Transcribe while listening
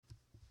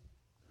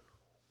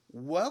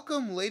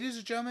Welcome, ladies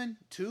and gentlemen,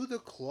 to the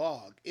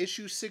CLOG,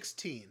 issue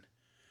 16.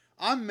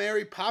 I'm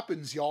Mary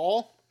Poppins,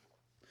 y'all.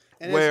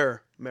 And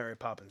We're Mary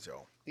Poppins,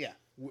 y'all. Yeah,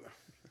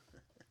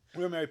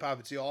 we're Mary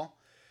Poppins, y'all.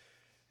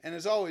 And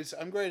as always,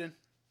 I'm Graydon.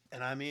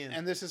 And I'm Ian.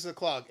 And this is the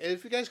CLOG. And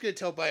if you guys could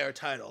tell by our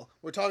title,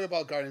 we're talking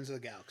about Guardians of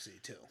the Galaxy,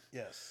 too.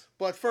 Yes.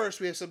 But first,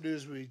 we have some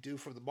news we do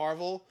for the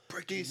Marvel,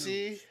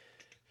 DC,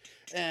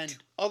 and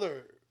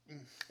other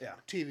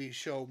TV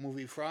show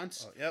movie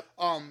fronts. Oh, yep.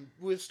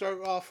 We'll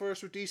start off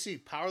first with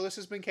DC. Powerless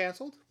has been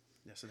canceled.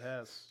 Yes, it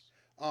has.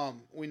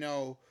 We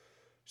know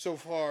so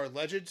far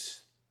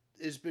Legends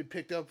has been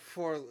picked up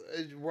for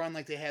a run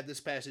like they had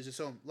this past season,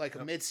 so like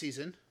a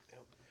mid-season.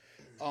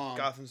 Yep.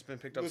 Gotham's been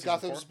picked up.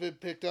 Gotham's been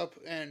picked up,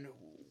 and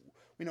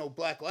we know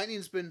Black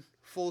Lightning's been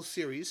full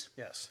series.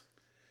 Yes.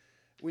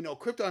 We know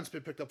Krypton's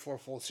been picked up for a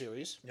full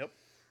series. Yep.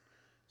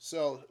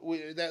 So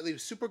that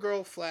leaves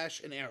Supergirl,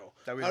 Flash, and Arrow.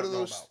 That we don't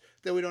know about.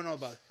 That we don't know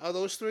about. Out of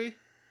those three,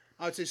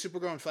 I would say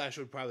Supergirl and Flash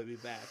would probably be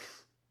back.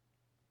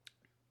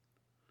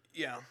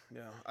 Yeah.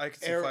 I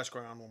could see Flash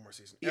going on one more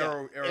season.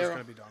 Yeah. Arrow's going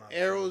to be done.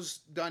 Arrow's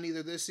done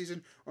either this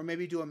season or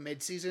maybe do a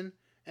mid-season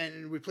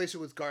and replace it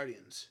with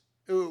Guardians.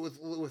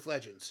 With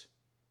Legends.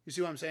 You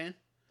see what I'm saying?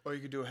 Or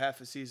you could do a half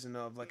a season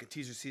of like a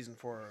teaser season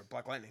for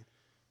Black Lightning.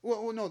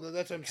 Well, no,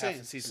 that's what I'm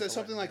saying. So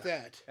something like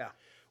that. Yeah.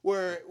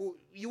 Where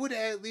you would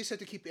at least have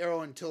to keep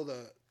Arrow until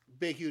the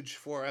big, huge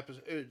 4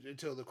 episode,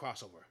 until the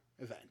crossover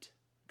event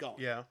going.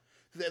 Yeah.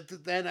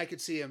 Then I could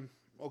see him,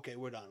 okay,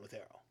 we're done with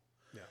Arrow.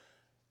 Yeah.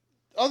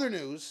 Other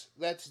news,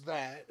 that's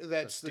the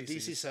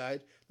DC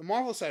side. The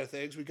Marvel side of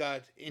things, we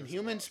got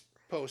Inhumans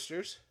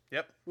posters.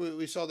 Yep.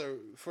 We saw their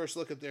first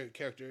look at their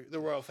character, the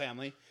royal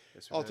family,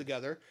 all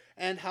together,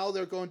 and how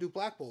they're going to do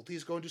Black Bolt.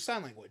 He's going to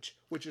sign language,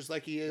 which is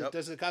like he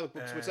does in the comic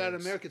books, but it's not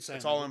an American sign language.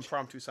 It's all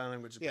impromptu sign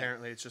language,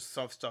 apparently. It's just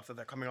stuff that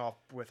they're coming off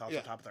with off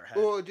the top of their head.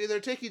 Well,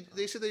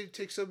 they said they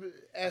take some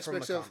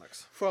aspects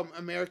from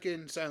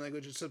American sign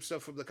language and some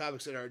stuff from the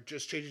comics that are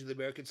just changing the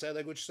American sign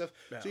language stuff.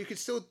 Yeah. So you can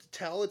still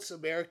tell it's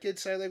American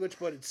sign language,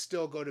 but it's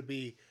still going to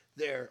be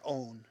their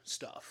own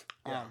stuff.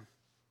 Yeah.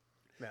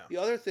 The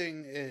other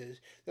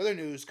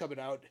news coming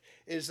out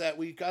is that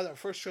we got our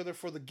first trailer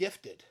for The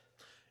Gifted.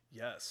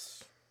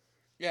 Yes.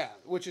 Yeah,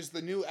 which is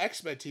the new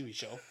X-Men TV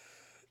show.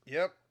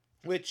 Yep.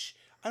 Which,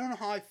 I don't know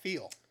how I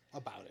feel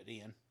about it,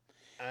 Ian.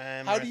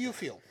 How do you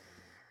feel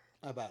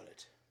about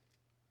it?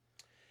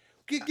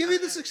 Give me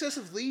the success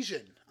of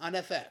Legion on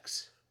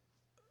FX.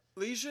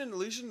 Legion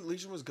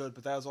was good,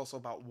 but that was also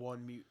about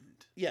one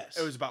mutant. Yes.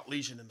 It was about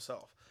Legion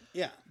himself.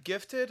 Yeah.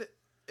 Gifted,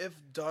 if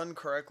done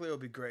correctly, it'll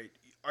be great.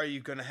 Are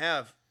you going to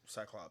have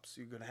Cyclops?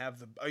 Are you going to have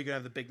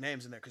the big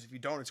names in there? Because if you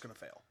don't, it's going to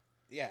fail.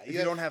 Yeah. If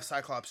you don't have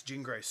Cyclops,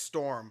 Jean Grey,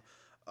 Storm,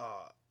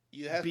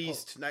 you have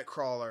Beast,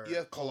 Nightcrawler, you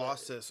have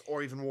Colossus,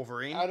 or even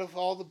Wolverine. Out of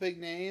all the big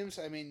names,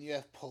 I mean, you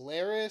have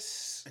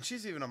Polaris. And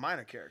she's even a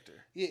minor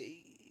character. Yeah,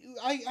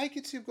 I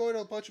could see going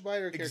to a bunch of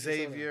minor characters.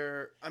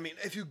 Xavier. I mean,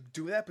 if you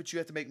do that, but you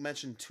have to make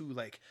mention to,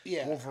 like,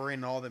 Wolverine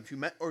and all of them.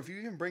 If you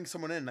even bring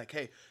someone in, like,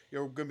 hey,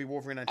 you're going to be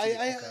Wolverine on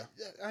TV.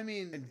 I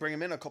mean... And bring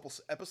him in a couple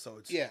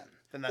episodes. Yeah.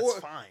 Then that's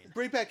fine.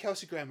 Bring back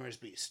Kelsey Grammer as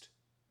Beast.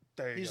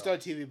 There you go. He's done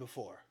TV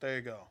before. There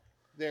you go.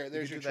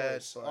 There's your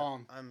choice.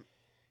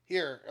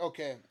 Here,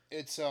 okay,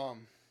 it's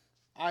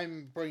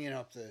I'm bringing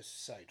up the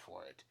site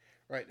for it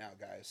right now,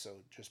 guys. So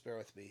just bear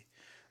with me.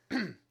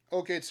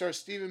 Okay, it stars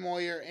Stephen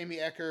Moyer, Amy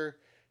Ecker,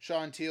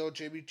 Sean Teal,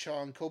 Jamie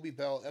Chung, Kobe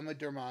Bell, Emma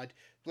Dermott,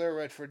 Blair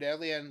Redford,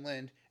 Natalie Ann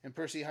Lind, and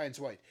Percy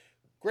Hines-White.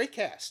 Great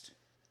cast.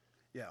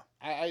 Yeah,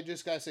 I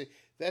just gotta say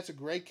that's a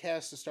great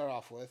cast to start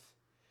off with.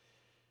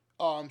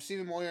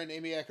 Stephen Moyer and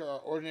Amy Ecker are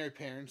ordinary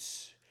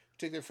parents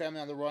who take their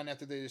family on the run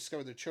after they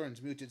discover their children's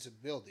mutant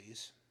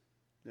abilities.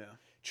 Yeah.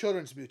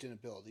 Children's mutant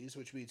abilities,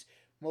 which means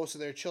most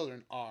of their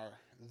children are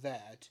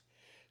that.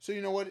 So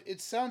you know what? It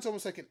sounds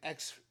almost like an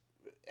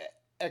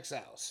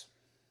Exiles.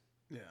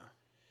 Yeah.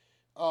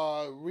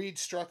 Reed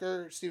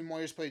Strucker. Stephen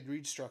Moyers played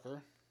Reed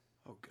Strucker.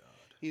 Oh,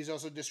 God. He's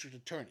also district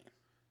attorney.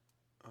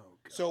 Oh,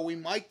 God. So we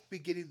might be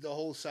getting the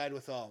whole side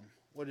with,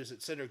 what is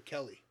it, Senator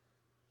Kelly.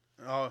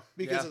 Oh,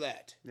 because of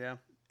that. Yeah.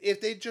 If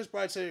they just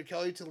brought Senator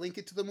Kelly to link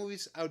it to the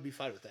movies, I would be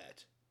fine with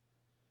that.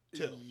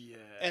 Too.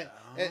 Yeah.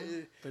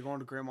 They're going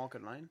to Grand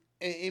Market 9?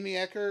 Amy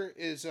Ecker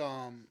is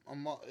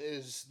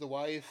the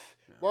wife.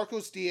 Yeah.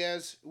 Marcos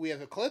Diaz. We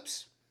have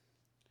Eclipse.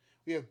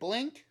 We have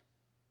Blink.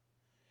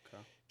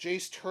 Okay.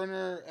 Jace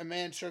Turner, a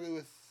man struggling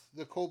with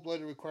the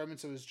cold-blooded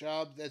requirements of his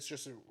job. That's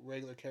just a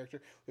regular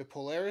character. We have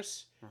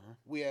Polaris. Uh-huh.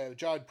 We have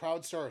John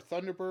Proudstar,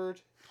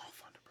 Thunderbird. Oh,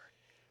 Thunderbird.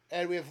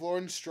 And we have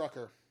Lauren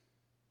Strucker,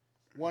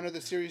 one of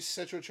the series'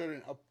 central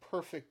children, a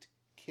perfect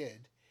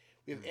kid.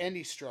 We have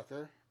Andy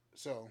Strucker.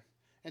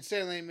 And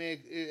Stanley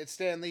make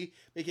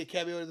a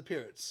cameo in the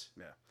appearance.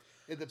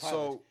 Yeah.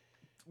 So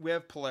we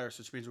have Polaris,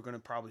 which means we're going to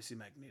probably see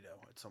Magneto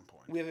at some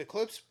point. We have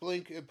Eclipse,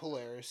 Blink, and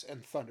Polaris,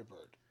 and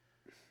Thunderbird.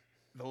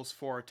 Those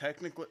four are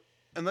technically...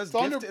 Unless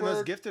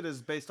Gifted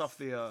is based off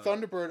the...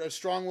 Thunderbird, a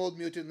strong-willed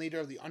mutant leader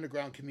of the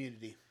underground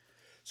community.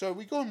 So are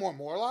we going more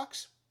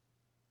Morlocks?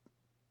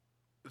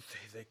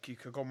 You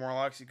could go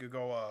Morlocks. You could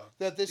go.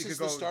 That this you is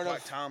could the go start Black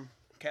of Tom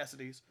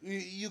Cassidy's.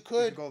 You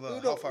could go the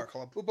Hellfire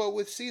Club. But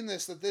with seeing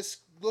this, that this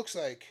looks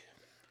like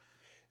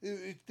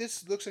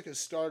a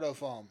start of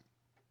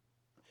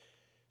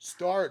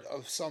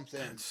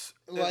something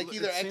like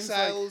either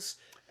Exiles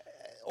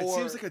or it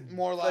seems like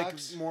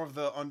Morlocks. Like more of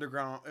the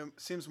underground. It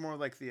seems more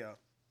like the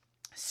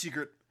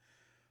secret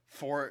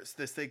force.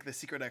 The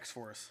secret X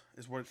Force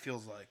is what it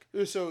feels like.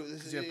 So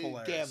this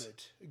is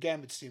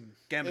Gambit's team.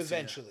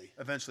 Eventually, team,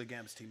 yeah. Eventually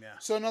Gambit's team. Yeah.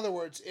 So in other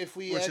words, if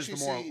we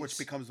which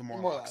becomes the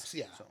Morlocks.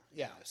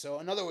 Yeah. So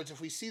in other words, if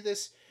we see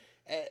this,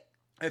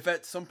 if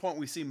at some point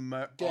we see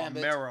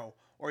Marrow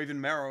or even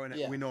Marrow in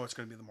it, we know it's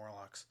going to be the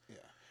Morlocks. Yeah.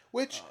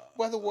 Which,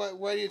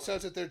 why it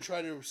sounds that they're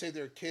trying to save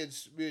their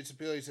kids' mutants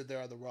abilities that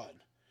they're on the run.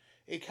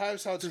 It kind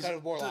of sounds kind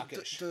of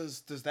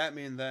Morlockish. Does that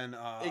mean then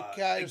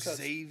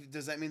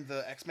does that mean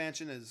the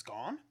X-Mansion is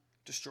gone?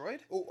 Destroyed?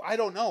 Oh, I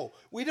don't know.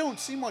 We don't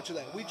see much of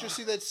that. We just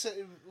see that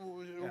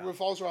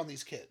revolves around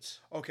these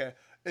kids. Okay.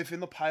 If in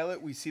the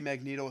pilot we see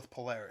Magneto with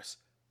Polaris,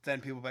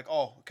 then people are like,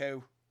 oh, okay,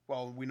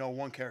 well, we know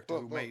one character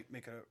who may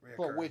make a reoccurrence.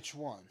 But which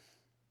one?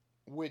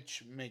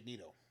 Which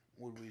Magneto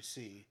would we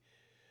see?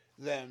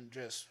 Then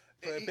just...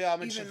 Even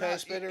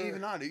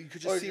not. You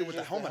could just see it with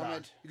the helmet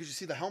on. You could just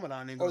see the helmet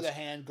on. Or the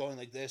hand going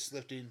like this,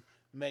 lifting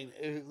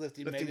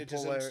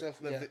magnetism and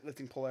stuff.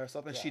 Lifting Polaris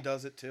up. And she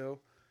does it too.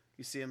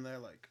 You see him there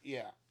like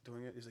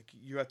doing it. He's like,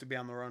 you have to be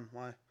on the run.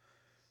 Why?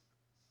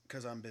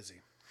 Because I'm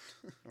busy.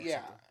 Yeah.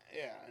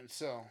 And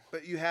so...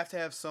 But you have to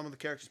have some of the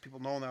characters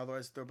people know now.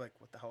 Otherwise, they're like,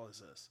 what the hell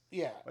is this?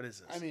 Yeah. What is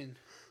this? I mean...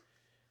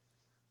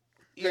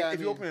 If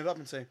you open it up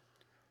and say,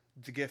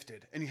 The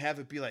Gifted, and you have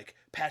it be like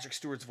Patrick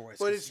Stewart's voice.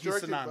 But it's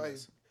directed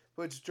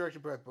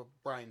by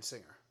Bryan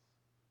Singer.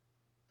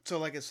 So,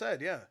 like I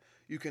said,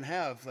 you can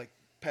have like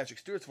Patrick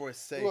Stewart's voice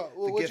say,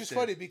 which is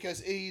funny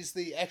because he's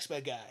the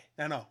X-Men guy.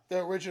 I know, the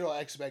original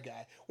X-Men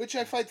guy, which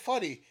I find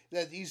funny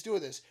that he's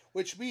doing this.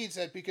 Which means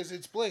that because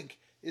it's Blink,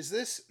 is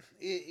this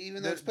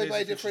even though it's played by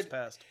a different,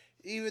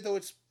 even though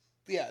it's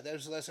that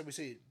was the last time we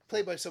see it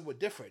played by someone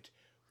different.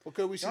 Well,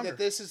 could we see that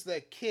this is the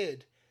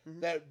kid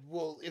that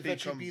will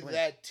eventually be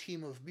that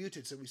team of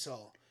mutants that we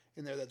saw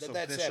in there? That's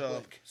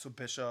Blink. So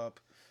Bishop.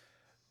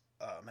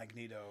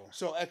 Magneto.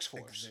 So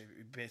X-Force.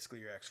 Basically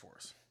your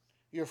X-Force.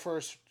 Your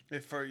first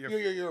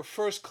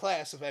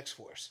class of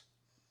X-Force.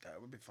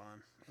 That would be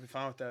fun. I'd be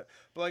fine with that.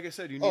 But like I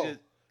said, you needed...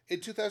 In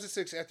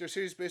 2006, after a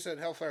series based on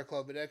Hellfire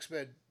Club, an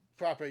X-Men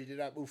property did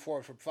not move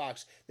forward from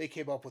Fox, they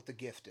came up with The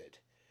Gifted.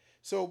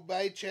 So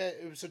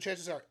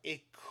chances are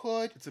it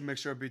could... It's a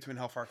mixture between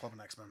Hellfire Club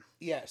and X-Men.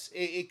 Yes,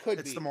 it could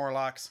be. It's the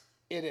Morlocks.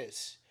 It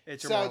is.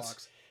 It's your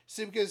Morlocks.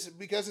 See,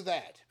 because of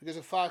that, because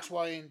of Fox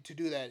wanting to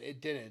do that,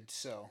 it didn't.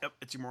 So yep,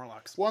 it's your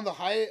Morlocks. One of the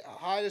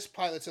highest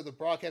pilots of the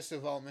broadcast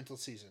developmental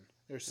season.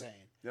 They're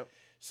saying. Yep.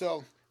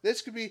 So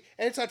this could be,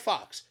 and it's on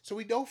Fox. So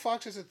we know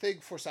Fox is a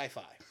thing for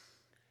sci-fi.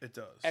 It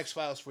does.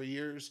 X-Files for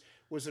years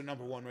was their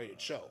number one rated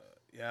show.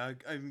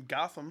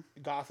 Gotham.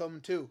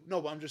 Gotham too.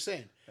 No, but I'm just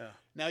saying. Yeah.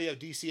 Now you have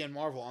DC and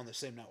Marvel on the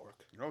same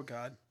network. Oh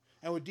God.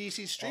 And with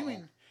DC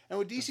streaming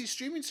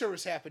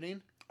service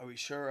happening. Are we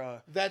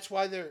sure? That's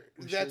why they're.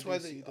 That's why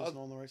they doesn't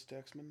own the rights to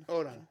X-Men.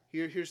 Hold on.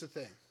 Here's the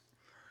thing.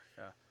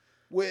 Yeah.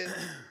 With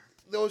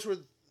those were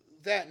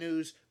that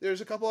news.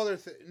 There's a couple other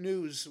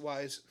news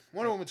wise.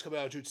 Wonder Woman's coming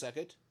out June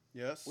 2nd.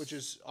 Yes. Which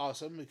is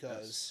awesome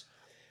because,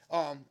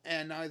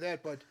 and not only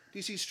that, but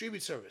DC streaming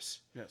service.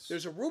 Yes.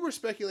 There's a rumor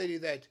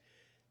speculating that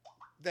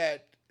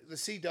the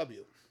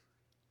CW,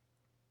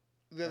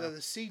 the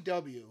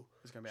CW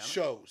is gonna be on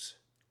shows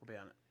will be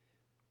on it.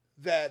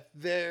 That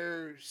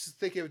they're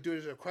thinking of doing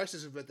as a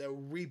crisis event, they'll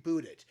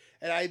reboot it,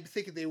 and I'm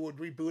thinking they would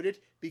reboot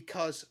it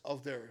because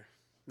of their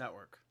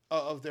network,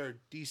 of their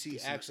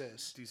DC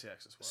Access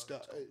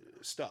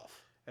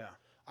stuff. Yeah,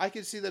 I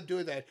can see them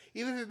doing that,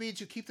 even if it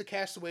means you keep the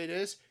cast the way it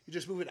is, you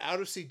just move it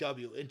out of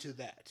CW into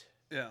that.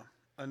 Yeah,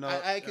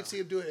 I can see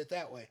them doing it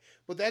that way.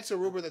 But that's a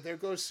rumor that they're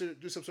going to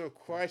do some sort of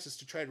crisis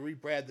to try to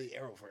rebrand the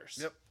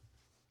Arrowverse. Yep.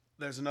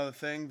 There's another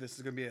thing. This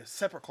is going to be a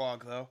separate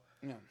CLOG, though.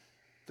 Yeah.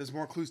 There's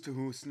more clues to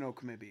who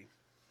Snoke may be.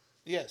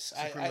 Yes,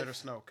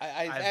 Snoke.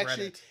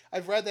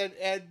 I've read that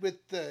ad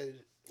with the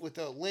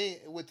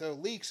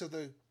leaks of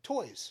the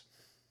toys.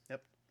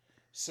 Yep.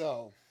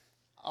 So,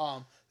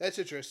 that's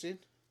interesting.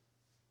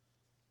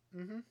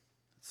 Mm-hmm.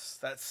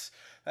 That's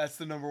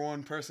the number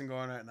one person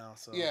going right now.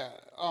 So yeah.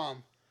 Oh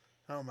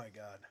my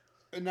God.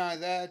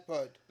 Not that,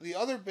 but the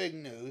other big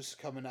news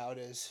coming out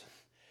is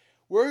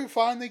we're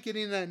finally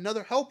getting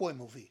another Hellboy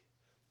movie,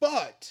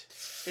 but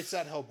it's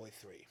not Hellboy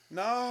 3.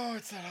 No,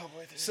 it's not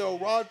Hellboy 3. So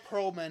Rod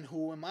Perlman,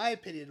 who in my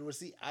opinion was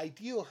the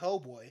ideal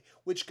Hellboy,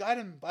 which got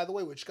him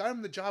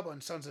the job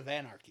on Sons of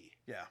Anarchy.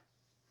 Yeah.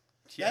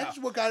 That's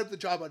what got him the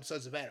job on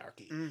Sons of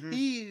Anarchy. Mm-hmm.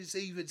 He's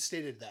even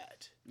stated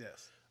that.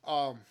 Yes.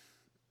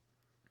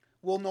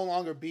 Will no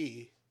longer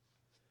be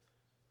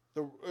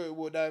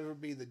would never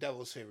be the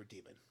devil's favorite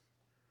demon.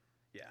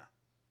 Yeah.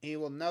 He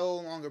will no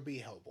longer be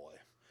Hellboy.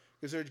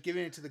 Because they're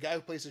giving it to the guy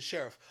who plays the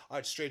sheriff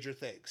on Stranger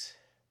Things.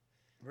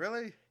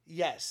 Really?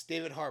 Yes,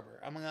 David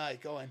Harbour. I'm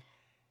going.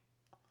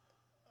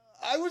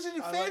 I wasn't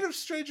a fan of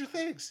Stranger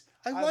Things.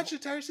 I watched the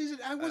entire season.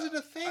 I wasn't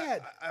a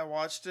fan. I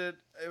watched it.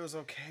 It was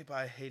okay, but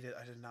I hated.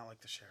 I did not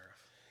like the sheriff.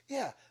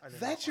 Yeah,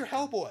 that's your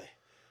Hellboy.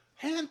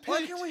 Handpicked.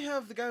 Why can't we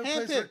have the guy who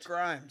plays Rick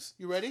Grimes?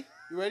 You ready?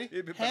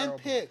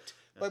 Handpicked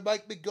by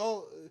Mike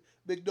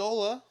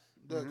Mignola,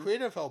 the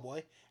creator of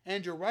Hellboy,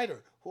 and your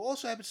writer, who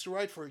also happens to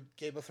write for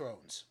Game of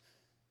Thrones.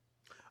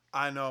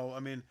 I know. I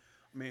mean,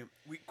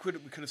 we could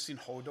have seen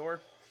Hodor,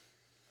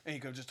 and he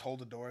could have just hold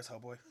the door as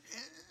Hellboy.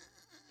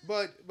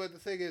 But the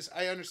thing is,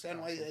 I understand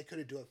why they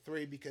couldn't do a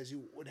 3 because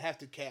you would have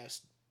to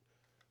cast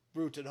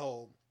Bruton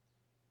Hole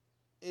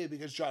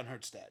because John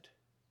Hurt's dead.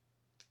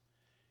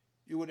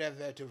 You would have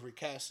had to have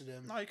recasted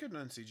him. No, you couldn't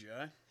on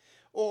CGI.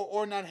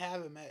 Or not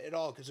have him at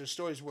all, because there's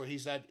stories where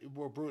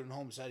where Bruton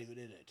Holmes not even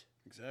in it.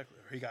 Exactly.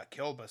 Or he got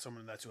killed by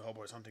someone that's who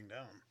Hellboy's hunting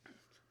down.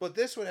 But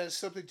this one has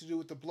something to do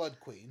with the Blood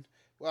Queen.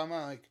 Well, I'm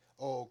not like,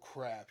 oh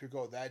crap, you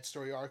go that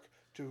story arc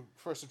to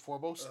first and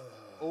foremost.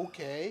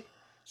 Okay.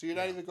 So you're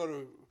not even going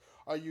to,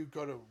 are you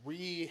going to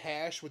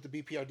rehash what the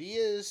BPRD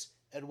is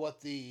and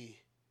what the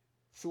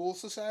Thule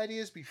Society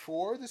is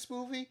before this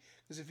movie?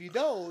 Because if you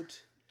don't...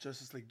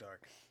 Justice League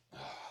Dark.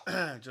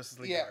 Justice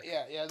League Dark.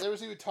 Yeah. There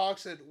was even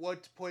talks at one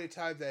point in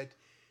time that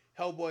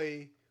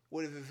Hellboy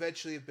would have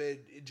eventually been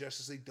in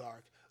Justice League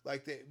Dark.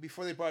 Like,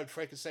 before they brought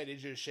Frankenstein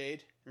into the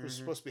shade, it was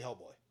supposed to be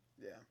Hellboy.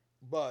 Yeah.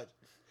 But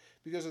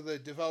because of the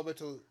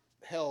developmental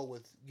hell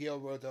with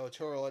Guillermo del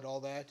Toro and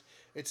all that,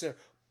 it's there.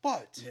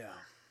 But,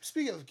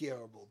 speaking of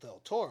Guillermo del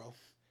Toro,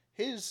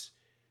 his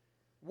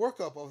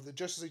workup of the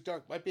Justice League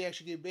Dark might be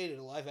actually getting made in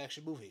a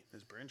live-action movie.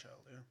 His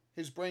brainchild, yeah.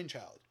 His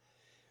brainchild.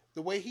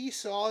 The way he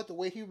saw it, the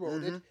way he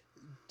wrote it,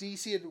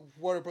 DC and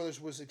Warner Brothers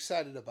was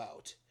excited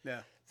about. Yeah.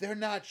 They're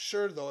not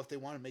sure, though, if they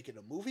want to make it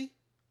a movie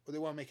or they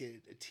want to make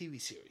it a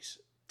TV series.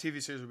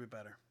 TV series would be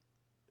better.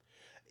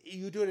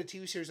 You do it a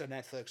TV series on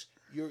Netflix,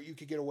 you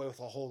could get away with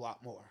a whole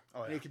lot more. Oh,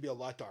 yeah. And it could be a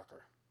lot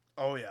darker.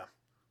 Oh, yeah.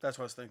 That's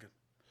what I was thinking.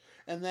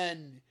 And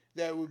then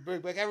that would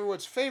bring back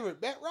everyone's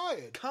favorite, Matt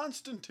Ryan.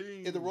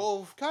 Constantine. In the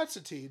role of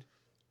Constantine.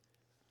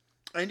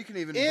 And you can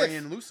even bring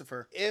in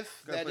Lucifer.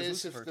 If that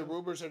is, Lucifer, if the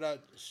rumors are not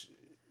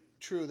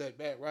true that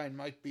Matt Ryan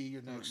might be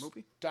your next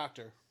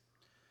Doctor.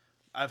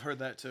 I've heard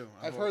that too.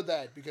 I've heard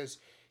that because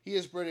he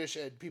is British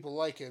and people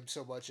like him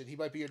so much, and he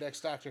might be your next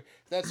Doctor.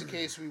 If that's the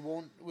case,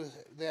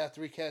 they have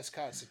to recast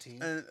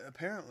Constantine. And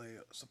apparently,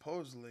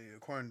 supposedly,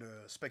 according to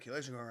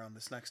speculation going around,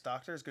 this next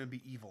Doctor is going to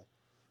be evil.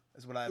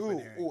 Is what I've been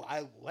hearing. Ooh,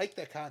 I like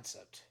that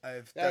concept.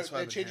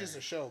 That changes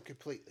the show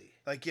completely.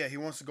 Like, yeah, he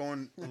wants to go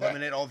and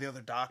eliminate all the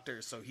other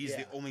doctors, so he's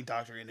the only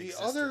Doctor in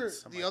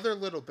existence. The other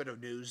little bit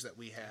of news that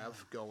we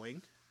have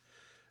going,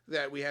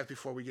 that we have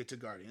before we get to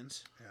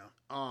Guardians,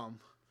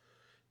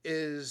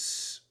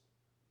 is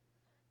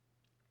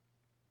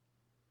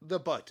the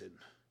Button.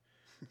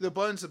 The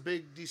Button's a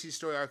big DC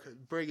story arc.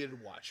 Bring in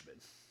Watchmen,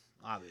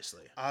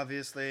 obviously.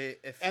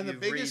 If you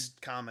read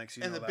comics,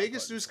 you know that. And the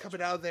biggest news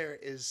coming out of there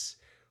is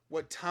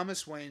what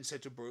Thomas Wayne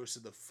said to Bruce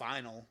in the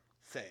final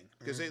thing.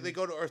 Because they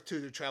go to Earth 2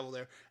 to travel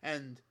there.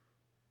 And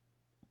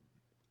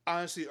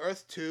honestly,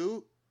 Earth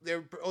 2,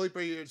 they're only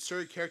bringing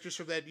certain characters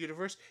from that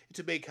universe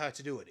into main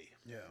continuity.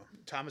 Yeah.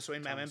 Thomas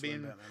Wayne Batman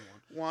being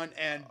one,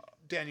 and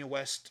Daniel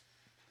West.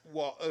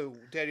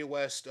 Daniel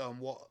West.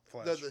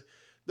 Flash.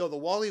 The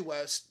Wally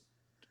West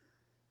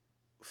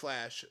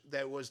Flash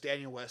that was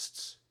Daniel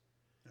West's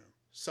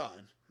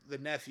son, the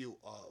nephew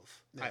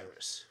of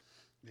Iris.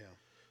 Yeah.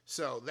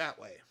 So that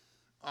way.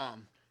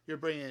 You're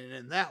bringing it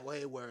in that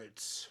way where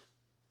it's...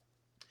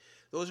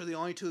 Those are the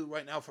only two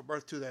right now from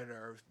Earth 2 that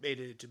are made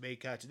it to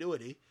make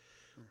continuity.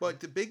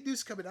 But the big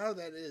news coming out of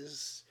that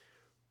is...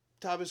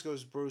 Thomas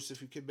goes, Bruce,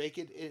 if you can make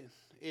it...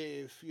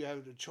 If you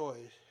have a choice...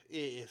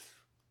 If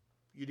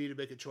you need to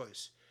make a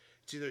choice.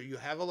 It's either you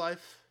have a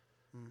life...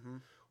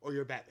 or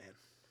you're Batman.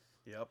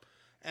 Yep.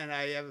 And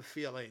I have a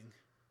feeling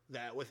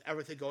that with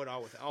everything going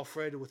on with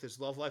Alfred, with his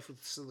love life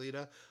with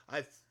Selina...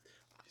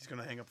 He's going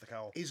to hang up the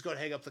cowl. He's going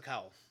to hang up the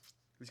cowl.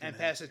 And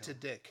pass it to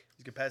Dick.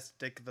 He's going to pass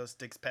Dick, those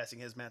Dick's passing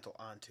his mantle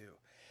on to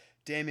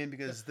Damian,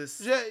 because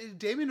this...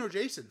 Damian or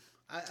Jason?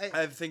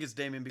 I think it's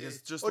Damian,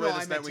 because just the way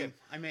this Nightwing...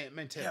 I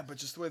meant him. Yeah, but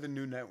just the way the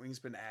new Nightwing's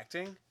been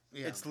acting,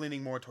 it's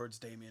leaning more towards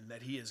Damian,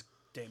 that he is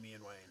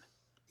Damian Wayne.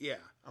 Yeah.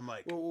 I'm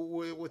like...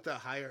 With the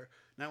higher...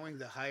 Nightwing,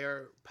 the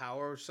higher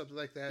power or something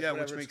like that. Yeah,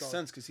 which makes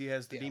sense, because he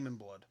has the demon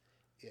blood.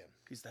 Yeah.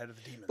 He's the head of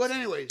the demons. But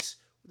anyways...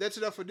 That's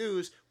enough of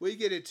news. We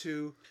get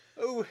into,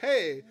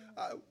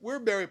 we're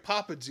Mary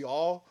Poppins,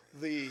 y'all.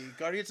 The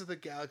Guardians of the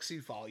Galaxy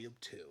Volume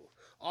 2.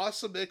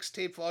 Awesome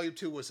Mixtape Volume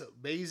 2 was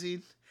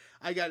amazing.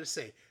 I gotta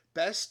say,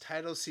 best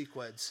title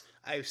sequence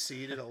I've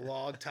seen in a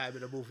long time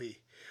in a movie.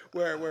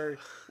 Where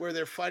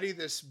they're fighting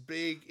this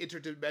big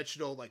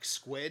interdimensional, like,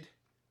 squid.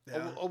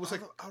 Yeah. Almost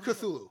like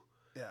Cthulhu.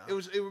 Yeah.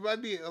 It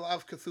reminded me a lot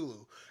of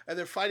Cthulhu. And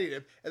they're fighting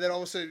him, and then all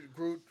of a sudden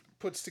Groot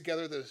puts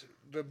together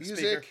the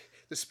music...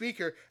 The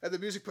speaker, and the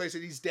music plays,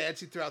 and he's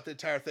dancing throughout the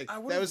entire thing. I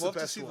would have loved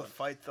to see the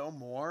fight, though,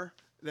 more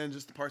than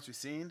just the parts we've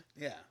seen.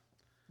 Yeah.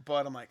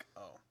 But I'm like,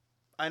 oh.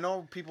 I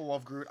know people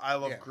love Groot. I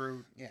love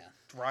Groot. Yeah.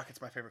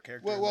 Rocket's my favorite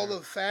character. Well,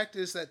 the fact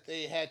is that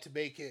they had to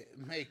make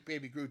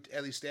Baby Groot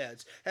at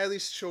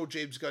least show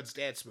James Gunn's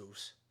dance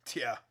moves.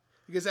 Yeah.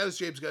 Because that was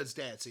James Gunn's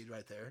dance scene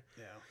right there.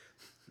 Yeah.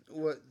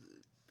 What?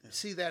 Yeah.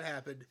 See that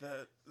happen.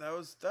 That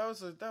was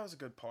a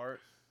good part.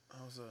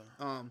 That was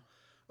a.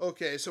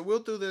 Okay, so we'll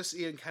do this,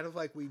 Ian, kind of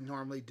like we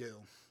normally do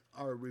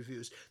our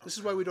reviews. This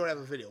is why we don't have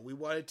a video. We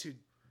wanted to.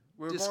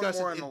 We're discuss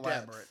going more it in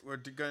elaborate. depth. We're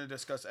going to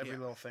discuss every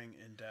little thing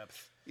in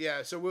depth.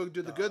 Yeah, so we'll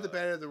do the good, the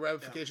bad, and the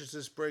ramifications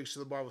this brings to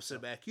the Marvel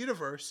Cinematic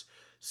Universe.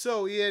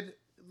 So, Ian,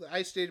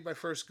 I stated my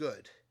first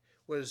good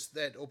was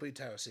that opening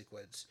title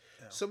sequence.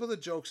 Yeah. Some of the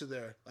jokes in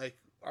there, like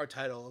our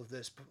title of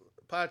this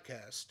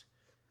podcast,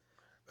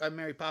 I'm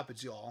Mary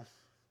Poppins, y'all.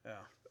 Yeah.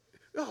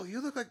 Oh,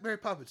 you look like Mary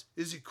Poppins.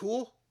 Is he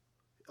cool?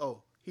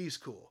 Oh, he's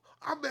cool.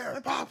 I'm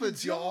Mary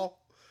Poppins, y'all.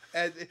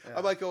 And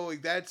I'm like,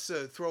 that's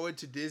a throw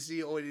into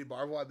Disney or into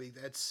Marvel. I mean,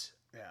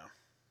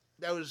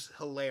 that was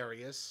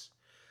hilarious.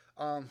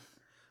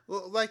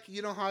 Well, like,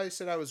 you know how I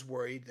said I was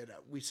worried that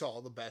we saw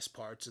all the best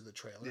parts of the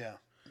trailer? Yeah.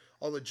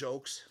 All the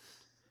jokes.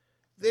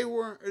 There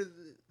were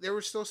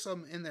still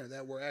some in there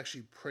that were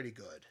actually pretty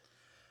good.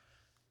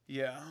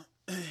 Yeah.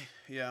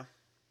 Yeah.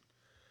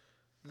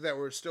 That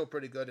were still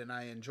pretty good, and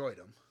I enjoyed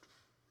them.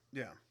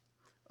 Yeah.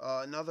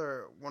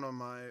 Another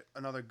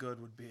good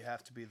would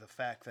have to be the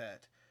fact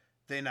that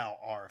they now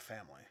are a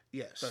family.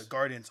 Yes. The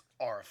Guardians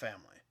are a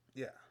family.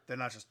 Yeah. They're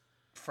not just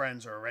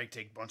friends or a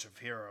ragtag bunch of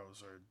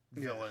heroes or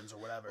villains or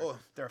whatever.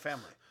 They're a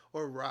family.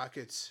 Or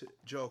Rocket's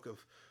joke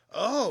of,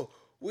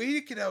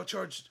 we can now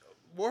charge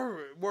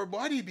more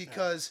money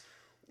because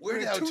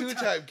we're now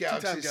two-time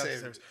Galaxy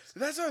Savers.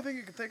 That's the only thing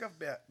you can think of.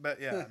 Yeah, but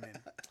yeah,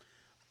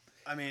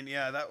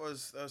 that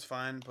was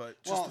fine.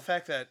 But just the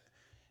fact that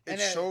it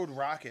showed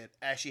Rocket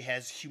actually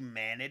has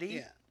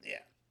humanity. Yeah.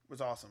 Was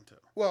awesome too.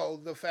 Well,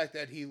 the fact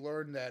that he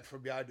learned that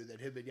from Yondu,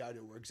 that him and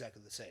Yondu were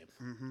exactly the same.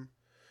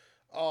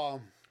 Mm-hmm.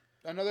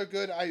 Another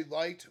good I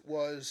liked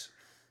was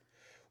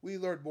we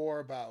learned more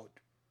about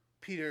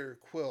Peter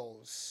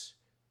Quill's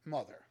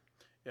mother.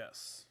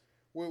 Yes.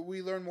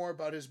 We learned more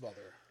about his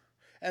mother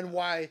and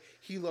why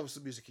he loves the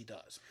music he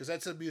does, because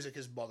that's the music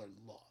his mother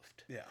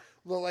loved. Yeah.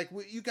 Well, like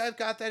you guys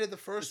got that in the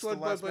first one,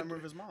 the last member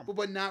of his mom,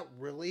 but not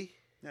really.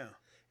 Yeah.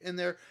 In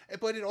there,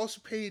 but it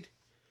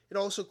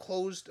also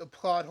closed a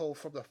plot hole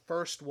from the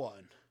first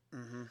one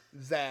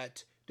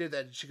that did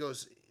that. She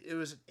goes, it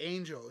was an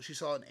angel. She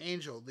saw an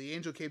angel. The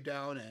angel came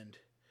down and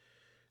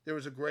there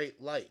was a great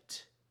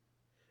light.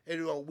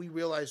 And we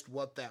realized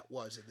what that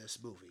was in this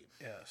movie.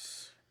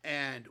 Yes.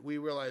 And we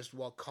realized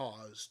what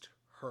caused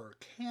her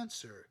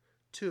cancer,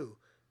 too,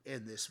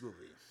 in this movie.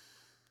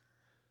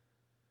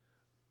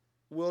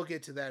 We'll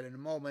get to that in a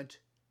moment.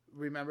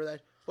 Remember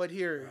that? But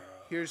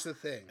here's the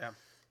thing. Yeah.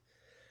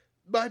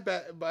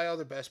 My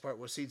other best part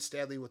was seeing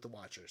Stanley with the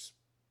Watchers.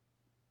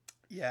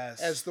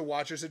 Yes. As the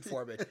Watchers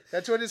informant.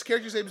 That's what his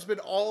character's name has been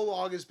all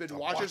along, has been the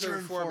Watchers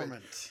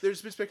informant.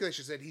 There's been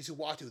speculations that he's a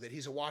Watu, that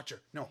he's a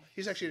Watcher. No,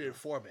 he's actually an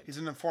informant. He's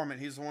an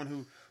informant. He's the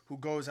one who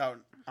goes out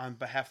on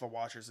behalf of the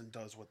Watchers and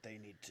does what they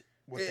need to,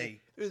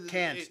 they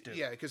can't do.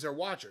 Yeah, because they're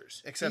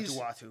Watchers. Except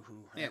Uatu,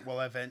 who... Yeah. Well,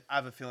 I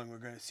have a feeling we're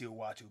going to see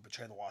Uatu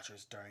betray the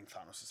Watchers during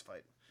Thanos'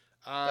 fight.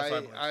 I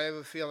have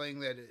a feeling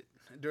that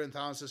during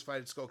Thanos'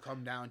 fight, it's going to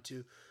come down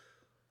to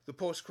the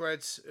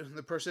post-credits,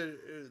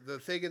 the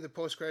thing in the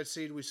post-credits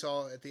scene we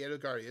saw at the end of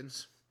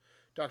Guardians,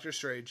 Doctor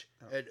Strange,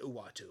 and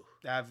Uatu.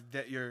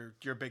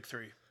 Your big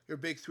three. Your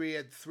big three,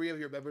 and three of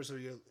your members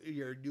of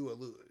your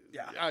new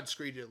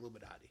on-screen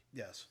Illuminati.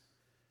 Yes.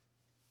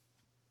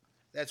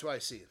 That's why I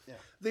see it. Yeah.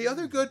 The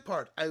other good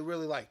part I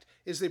really liked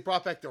is they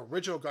brought back the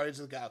original Guardians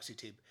of the Galaxy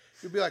team.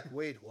 You'd be like,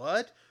 wait,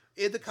 what?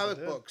 In the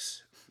comic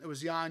books, it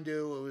was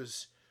Yondu, it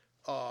was...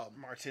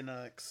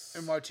 Martinex.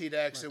 And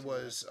Martinex. It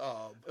was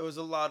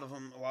a lot of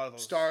them. A lot of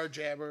those.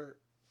 Starjammer.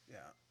 Yeah.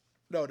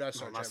 No, not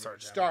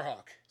Starjammer.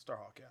 Starhawk.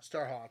 Starhawk. Yeah.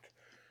 Starhawk.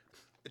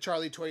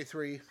 Charlie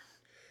 23.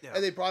 Yeah.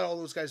 And they brought all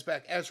those guys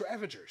back as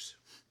Ravagers.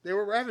 They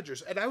were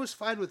Ravagers, and I was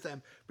fine with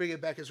them bringing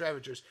it back as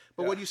Ravagers.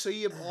 But when you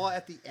see them all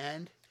at the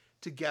end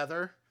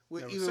together,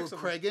 even with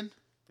Kragan,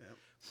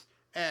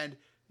 and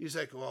he's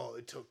like, "Well,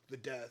 it took the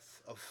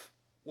death of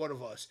one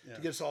of us to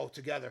get us all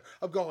together."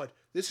 I'm going,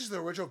 "This is the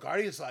original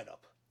Guardians lineup."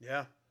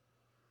 Yeah.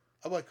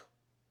 I'm like,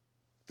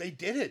 they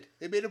did it.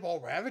 They made them all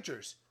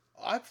Ravagers.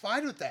 I'm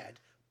fine with that.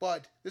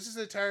 But this is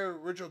the entire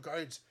original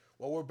Guardians.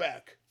 Well, we're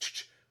back.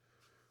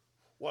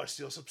 Want to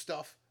steal some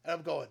stuff? And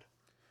I'm going,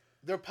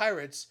 they're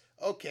pirates.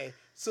 Okay.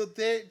 So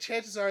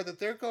chances are that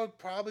they're going to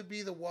probably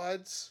be the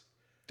ones.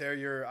 I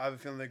have a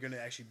feeling they're going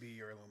to actually be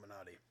your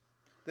Illuminati.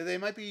 That they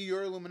might be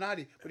your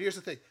Illuminati. But here's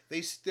the thing.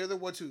 They're the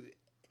ones who,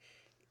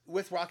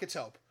 with Rocket's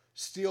help,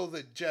 steal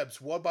the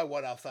gems one by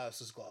one out of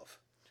Thanos' glove.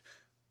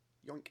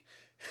 Yoink.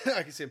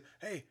 I can see him.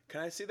 Hey,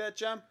 can I see that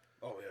gem?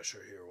 Oh, yeah,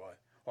 sure. Here.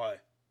 Why?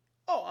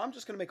 Oh, I'm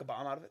just going to make a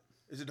bomb out of it.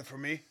 Is it for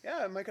me?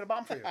 Yeah, I'm making a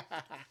bomb for you.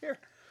 Here.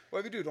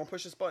 Whatever you do, don't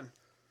push this button.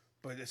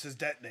 But it says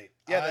detonate.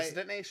 Yeah, that's the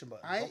detonation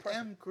button. I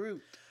am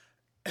Groot.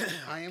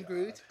 I am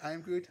Groot.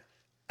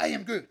 I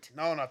am Groot.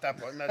 No, not that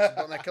button. That's the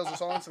button that kills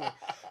us all instantly.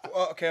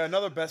 Okay,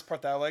 another best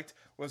part that I liked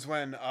was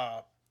when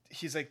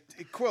he's like,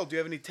 Quill, do you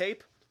have any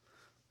tape?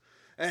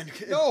 And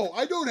no,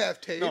 I don't have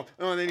tape. No,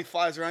 and then he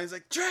flies around. He's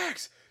like,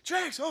 Drax,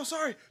 oh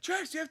sorry,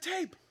 Drax, do you have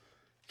tape?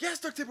 Yes,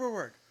 duct tape will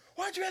work.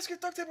 Why'd you ask if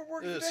duct tape would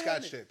work?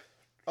 Scotch tape.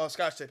 Oh,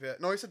 Scotch tape. Yeah.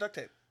 No, he said duct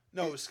tape.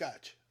 No, it was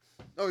Scotch.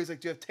 Oh, he's like,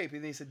 do you have tape?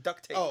 And then he said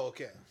duct tape. Oh,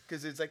 okay.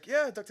 Because it's like,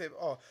 yeah, duct tape.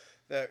 Oh,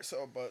 there.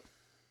 So, but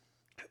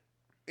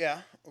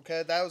yeah,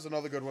 okay, that was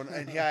another good one.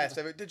 And he asked,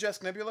 did you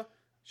ask Nebula?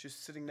 She's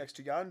sitting next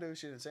to Yondu.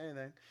 She didn't say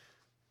anything.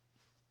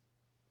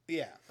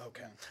 Yeah.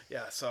 Okay.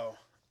 Yeah. So,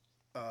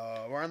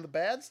 we're on the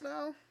bads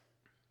now.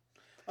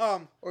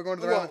 We're going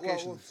to the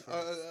ramifications.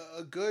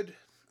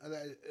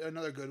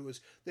 Another good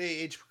was they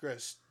age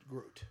progressed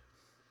Groot.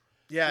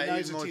 Yeah, so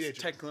even though it's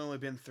technically only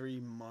been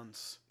 3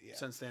 months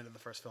since the end of the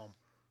first film.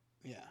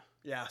 Yeah.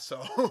 Yeah,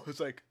 so it's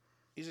like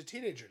he's a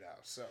teenager now.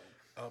 So.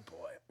 Oh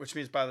boy, which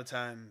means by the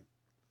time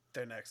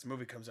their next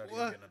movie comes out, he's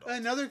gonna be an adult.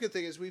 Another good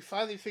thing is we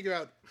finally figure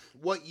out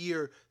what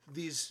year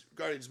these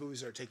Guardians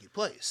movies are taking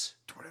place.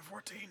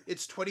 2014.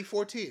 It's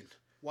 2014.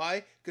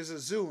 Why? Because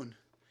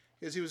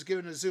he was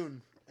given a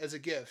Zune as a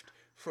gift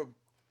from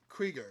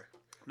Krieger,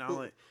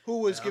 who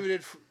was giving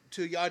it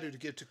to Yondu to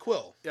give to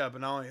Quill. Yeah,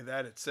 but not only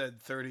that, it said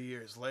 30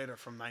 years later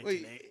from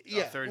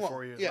 1980.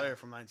 34 years later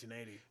from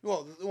 1980.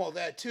 Well,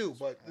 that too,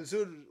 but the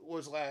Zune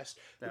was last.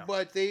 Yeah.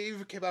 But they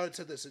even came out and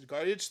said this in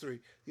Guardians 3,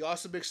 the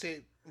Awesome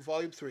Mixtape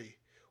Volume 3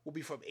 will be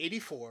from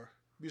 84,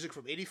 music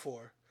from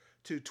 84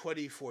 to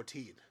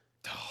 2014.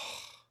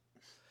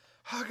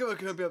 How come it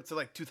can be up to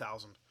like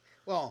 2000?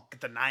 Well, get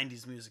the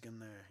 90s music in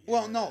there. Yeah.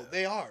 Well, no,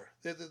 they are.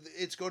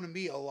 It's going to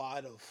be a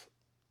lot of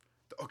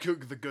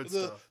the good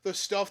stuff. The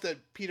stuff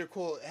that Peter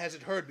Quill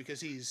hasn't heard because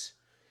he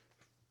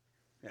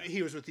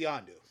was with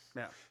Yondu.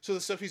 Yeah. So the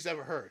stuff he's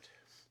never heard.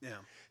 Yeah.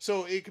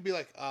 So it could be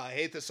like, I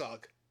hate this song.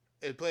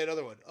 And play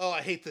another one. Oh,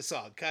 I hate this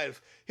song. Kind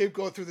of him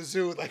going through the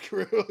zoo with like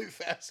really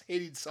fast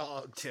hating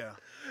songs. Yeah.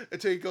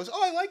 Until he goes,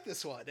 oh, I like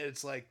this one. And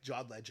it's like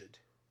John Legend.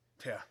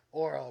 Yeah.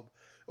 Or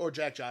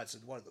Jack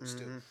Johnson, one of those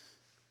two.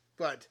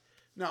 But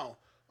no,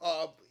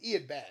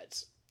 Ian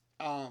Bads.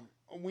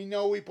 We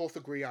know we both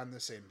agree on the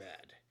same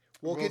bad.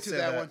 We'll get to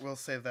that one. We'll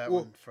save that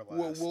one for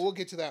last. We'll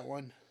get to that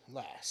one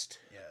last.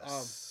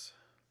 Yes.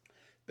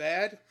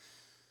 Bad.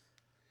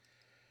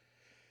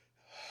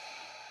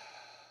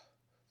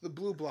 The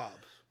blue blob.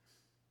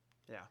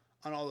 Yeah.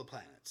 On all the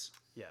planets.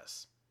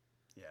 Yes.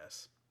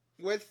 Yes.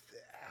 With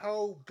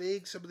how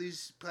big some of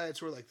these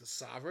planets were, like the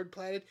Sovereign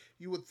planet,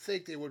 you would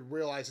think they would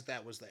realize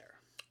that was there.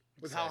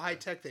 With how high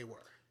tech they were.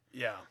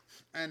 Yeah.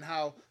 And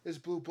how this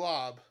blue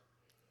blob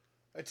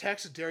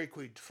attacks a Dairy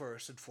Queen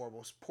first and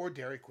foremost. Poor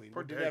Dairy Queen.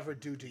 What did it ever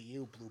do to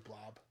you, blue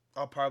blob?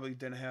 I probably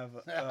didn't have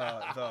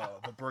the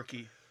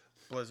Berkey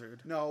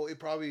blizzard. No, it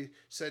probably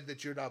said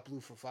that you're not blue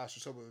for foster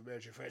some of the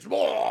American friends.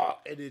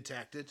 And it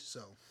attacked it,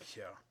 so.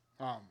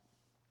 Yeah.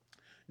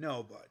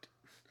 No, but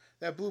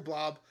that blue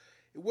blob,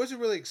 it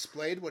wasn't really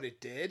explained what it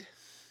did.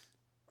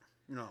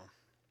 No.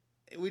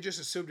 We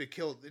just assumed it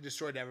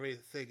destroyed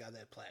everything on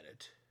that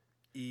planet.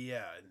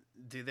 Yeah,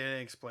 they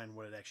didn't explain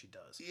what it actually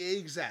does.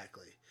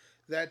 Exactly.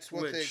 That's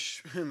what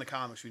in the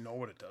comics we know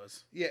what it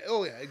does. Yeah.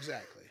 Oh yeah.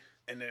 Exactly.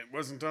 And it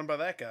wasn't done by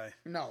that guy.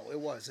 No, it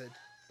wasn't.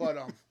 But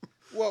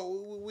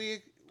well,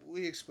 we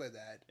explained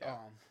that. Yeah.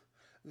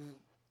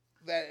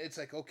 That it's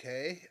like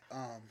okay.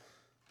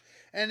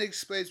 And it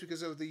explains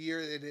because of the year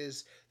it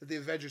is that the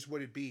Avengers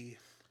wouldn't be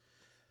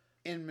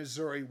in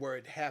Missouri where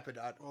it happened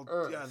on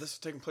Earth. Yeah, this is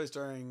taking place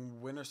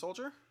during Winter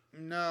Soldier?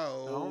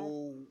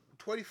 No.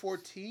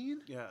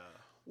 2014? Yeah.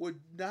 Would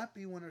not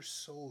be Winter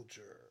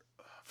Soldier.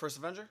 First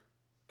Avenger?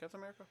 Captain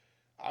America?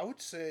 I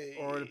would say...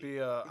 Or would it be...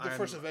 the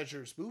first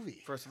Avengers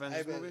movie. First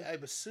Avengers movie?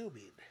 I'm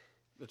assuming.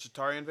 The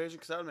Chitauri invasion?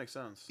 Because that would make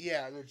sense.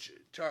 Yeah,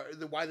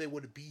 why they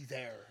wouldn't be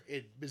there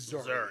in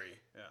Missouri.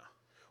 Yeah.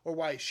 Or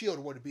why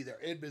S.H.I.E.L.D. wouldn't be there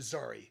in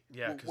Missouri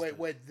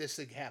when this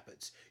thing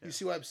happens. Yeah. You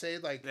see what I'm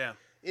saying? Like,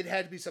 it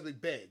had to be something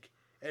big.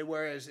 And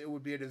whereas it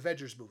would be an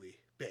Avengers movie,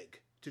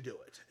 big, to do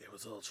it. It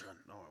was Ultron.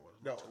 No, it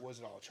wasn't. No, it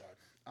wasn't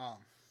Ultron.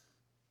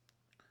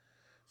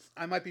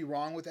 I might be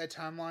wrong with that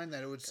timeline,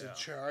 that it was a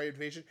Chitauri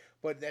invasion,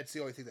 but that's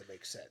the only thing that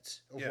makes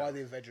sense of why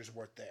the Avengers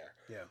weren't there.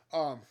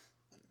 Yeah.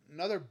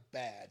 Another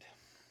bad.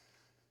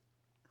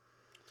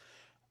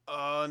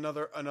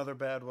 Another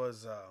bad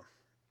was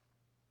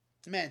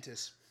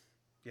Mantis.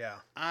 Yeah.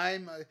 I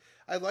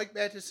like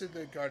Mantis in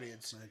the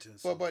Guardians.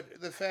 Mantis.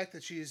 But the fact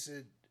that she's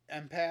an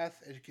empath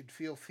and can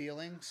feel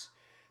feelings,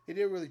 they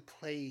didn't really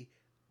play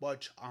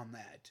much on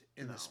that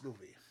in this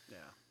movie. Yeah.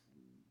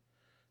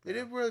 They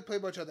didn't really play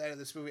much on that in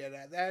this movie, and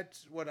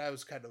that's what I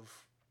was kind of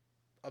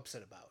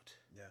upset about.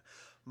 Yeah.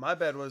 My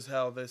bad was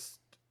how this...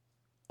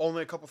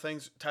 Only a couple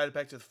things tied it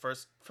back to the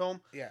first film.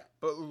 Yeah.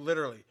 But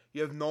literally,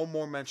 you have no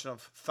more mention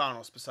of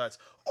Thanos besides,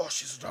 oh,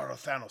 she's the daughter of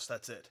Thanos,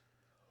 that's it.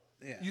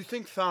 Yeah. You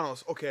think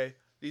Thanos, okay,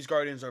 these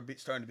Guardians are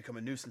starting to become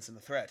a nuisance and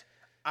a threat.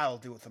 I'll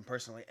deal with them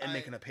personally and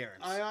make an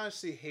appearance. I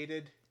honestly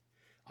hated,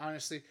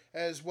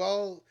 as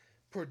well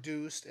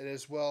produced and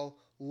as well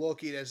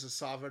looking as the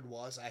Sovereign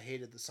was, I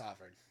hated the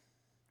Sovereign.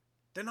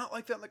 They're not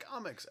like that in the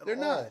comics at They're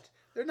all. not.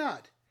 They're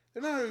not.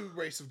 They're not a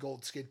race of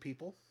gold-skinned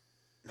people.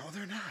 No,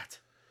 they're not.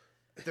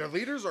 Their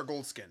leaders are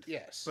gold-skinned.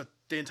 Yes. But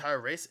the entire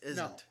race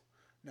isn't.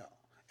 No.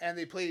 And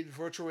they played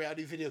virtual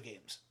reality video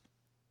games.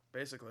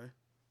 Basically.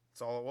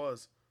 That's all it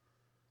was.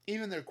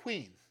 Even their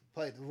queen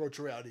played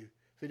virtual reality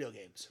video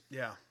games.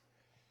 Yeah.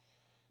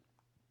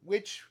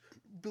 Which,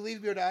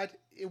 believe me or not,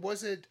 it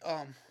wasn't,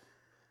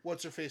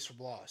 what's her face from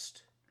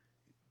Lost?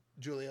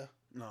 Julia?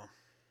 No.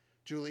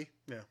 Julie?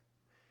 Yeah.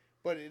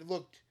 But it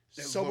looked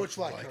much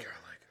like her.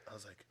 I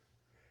was like,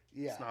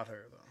 yeah. It's not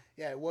her, though.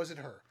 Yeah, it wasn't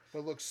her, but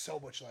it looked so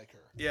much like her.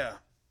 Yeah.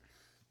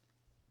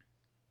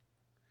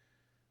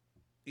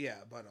 Yeah,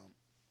 but,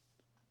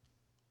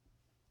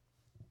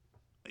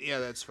 yeah,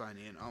 that's fine,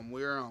 Ian.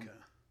 We're, okay.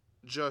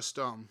 Just,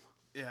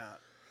 Yeah.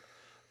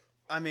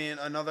 I mean,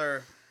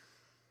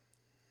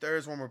 there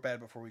is one more bad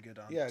before we get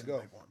on to the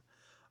big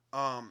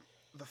one.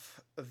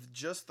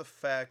 Just the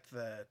fact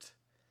that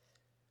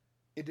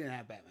it didn't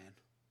have Batman.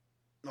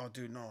 No,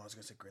 dude, no. I was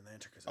gonna say Green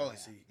Lantern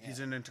because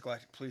he's in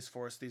Intergalactic Police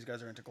Force. These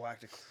guys are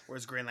intergalactic.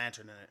 Where's Green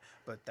Lantern in it?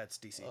 But that's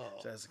DC, so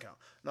that doesn't count.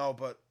 No,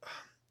 but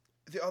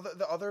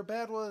the other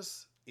bad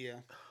was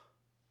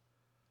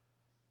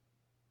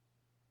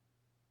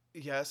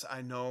Yes,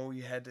 I know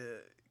you had to.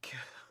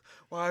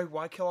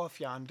 Why kill off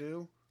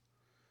Yondu?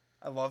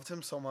 I loved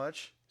him so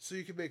much. So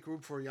you can make room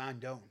for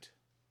Yondu.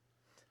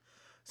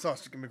 So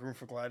you can make room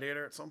for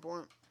Gladiator at some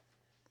point.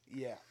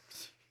 Yeah.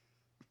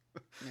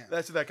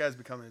 That's what that guy's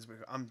becoming.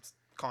 I'm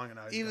calling it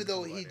out. Even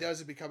though he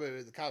doesn't become it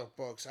in the comic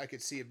books, I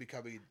could see him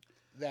becoming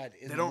that.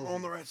 They don't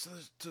own the rights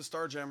to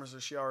Starjammers or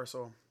Shi'ar,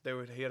 so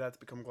he'd have to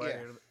become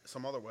Gladiator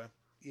some other way.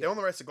 Yeah. They own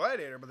the rights to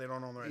Gladiator, but they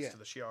don't own the rights to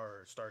the Shi'ar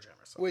or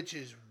Starjammers. So. Which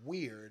is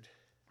weird.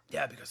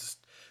 Yeah, because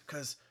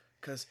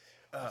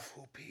of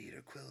who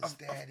Peter Quill's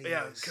daddy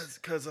is.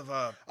 Because of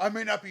I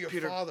may not be your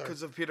father.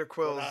 Because of Peter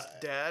Quill's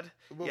dad.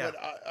 But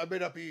I may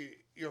not be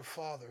your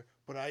father,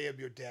 but I am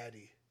your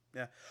daddy.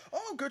 Yeah.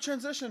 Oh, good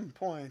transition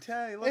point.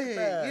 Hey, look at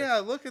that. Yeah,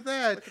 look at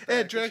that.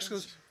 And Drax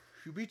goes,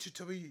 "You mean to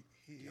tell me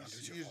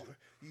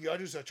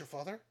Yondu's not your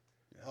father?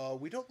 Yeah.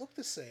 We don't look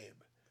the same.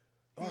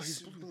 Oh,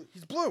 he's blue.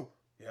 He's blue.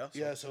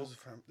 Yeah. So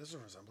there's a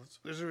resemblance.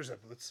 There's a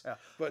resemblance. Yeah.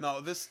 But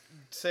no, this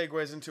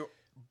segues into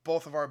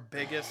both of our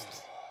biggest.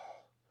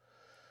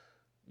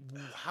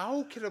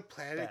 How can a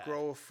planet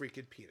grow a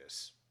freaking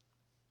penis?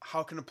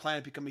 How can a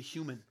planet become a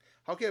human?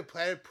 How can a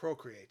planet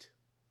procreate?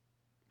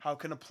 How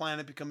can a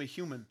planet become a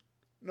human?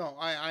 No,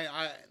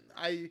 I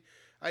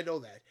know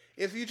that.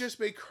 If you just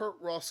make Kurt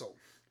Russell,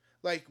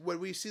 like when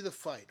we see the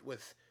fight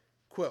with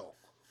Quill,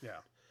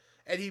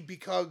 and he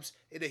becomes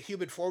in a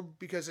human form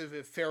because of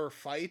a fair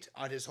fight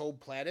on his home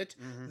planet,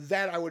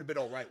 that I would have been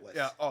all right with.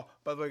 Yeah. Oh,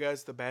 by the way,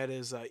 guys, the bad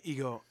is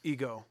ego.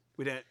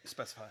 We didn't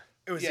specify.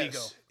 It was ego.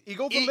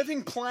 Ego, the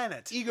living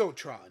planet.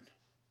 Egotron.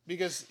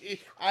 Because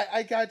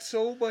I got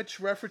so much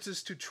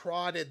references to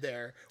Tron in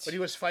there when he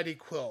was fighting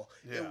Quill.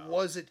 Yeah. It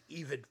wasn't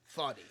even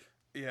funny.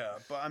 Yeah,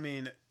 but I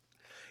mean...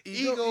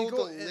 Ego the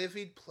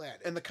living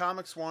planet. In the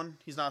comics one,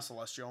 he's not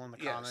celestial in the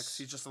comics.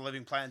 He's just a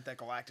living planet that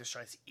Galactus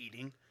tries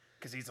eating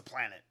because he's a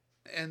planet.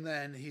 And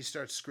then he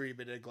starts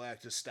screaming and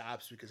Galactus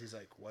stops because he's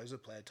like, why is the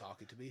planet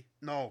talking to me?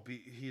 No,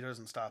 he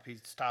doesn't stop. He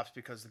stops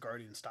because the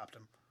Guardians stopped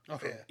him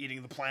from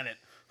eating the planet.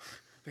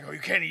 They go, you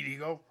can't eat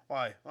Ego.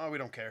 Why? Oh, we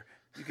don't care.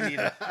 You can eat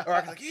him. Or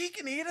I'm like, he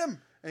can eat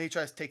him. And he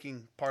tries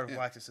taking part of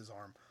Galactus's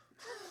arm.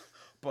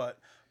 But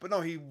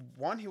no, he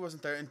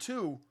wasn't there. And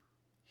two,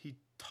 he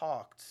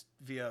talked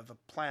via the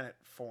planet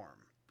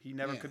form. He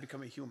never could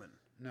become a human.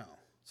 No.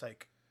 It's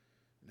like,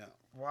 no.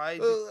 Why?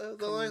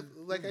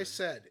 Like I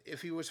said,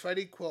 if he was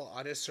fighting Quill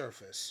on his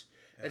surface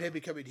and him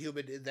becoming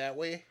human in that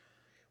way,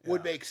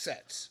 would make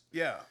sense.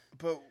 Yeah,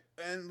 but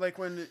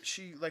when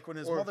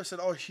his mother said,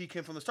 "Oh, he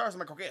came from the stars," I'm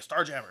like, okay,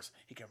 Starjammers.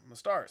 He came from the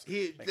stars.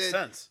 Makes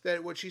sense.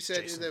 That what she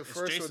said in the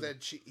first one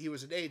that he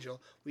was an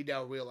angel. We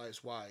now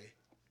realize why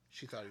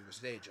she thought he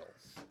was an angel.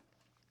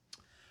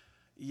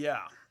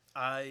 Yeah,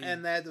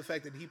 and that the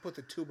fact that he put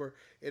the tumor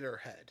in her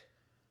head.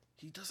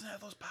 He doesn't have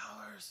those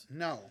powers.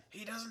 No.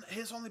 He doesn't.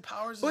 His only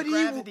powers is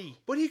gravity.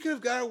 But he could have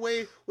got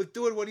away with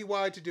doing what he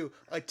wanted to do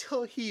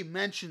until he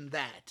mentioned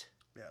that.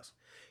 Yes.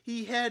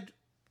 He had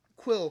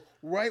Quill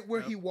right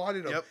where he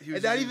wanted him.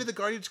 And not even the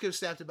Guardians could have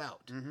snapped him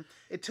out. Mm-hmm.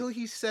 Until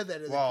he said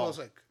that. And then Quill's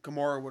like...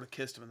 Gamora would have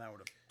kissed him and that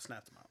would have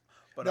snapped him out.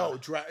 But no,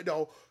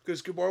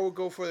 because Gamora would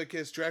go for the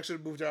kiss. Drax would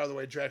have moved out of the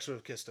way. Drax would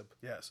have kissed him.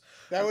 Yes.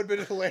 That would have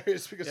been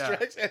hilarious because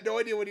Drax had no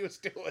idea what he was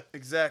doing.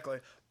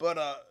 Exactly. But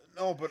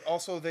but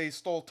also they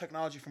stole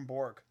technology from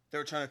Borg. They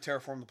were trying to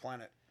terraform the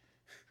planet.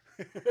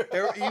 He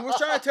was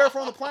trying to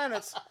terraform the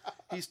planets.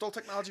 He stole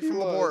technology from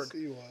the Borg.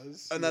 He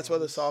was. And that's why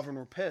the Sovereign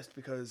were pissed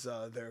because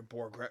they're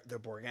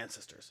Borg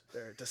ancestors.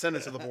 They're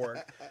descendants of the Borg.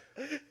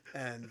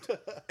 And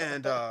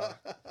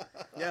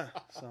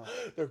so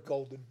they're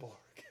Golden Borg.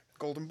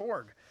 Golden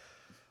Borg.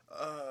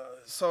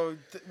 So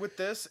with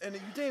this, and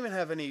you didn't even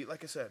have any,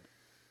 like I said,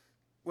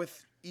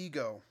 with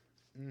Ego.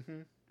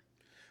 Mm-hmm.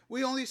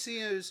 We only see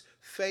his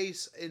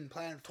face in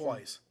planet form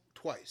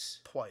twice.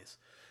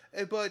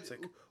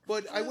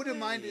 But I wouldn't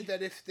mind it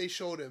that if they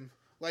showed him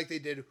like they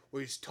did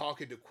where he's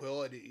talking to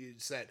Quill and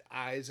it's that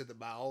eyes and the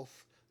mouth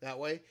that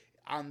way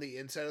on the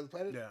inside of the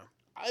planet. Yeah.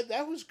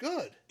 That was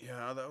good.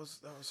 Yeah, that was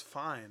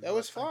fine. That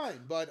was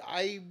fine, but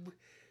I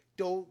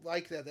don't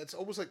like that. That's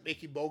almost like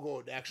making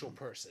Mogo an actual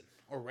person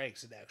or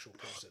Ranks an actual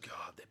person. Oh,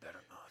 God, they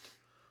better not.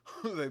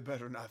 They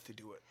better not if they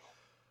do it.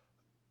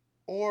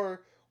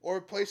 Or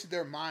placing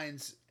their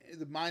minds,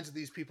 the minds of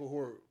these people who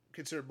are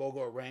considered Mogo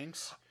or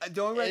Ranks,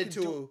 the only way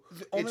into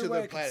I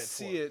the can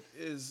see it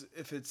is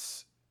if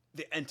it's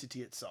the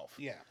entity itself.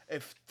 Yeah.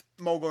 If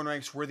Mogo and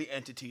Ranks were the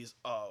entities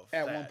of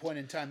at one point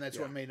in time, that's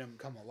what made them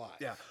come alive.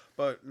 Yeah,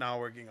 but now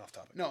we're getting off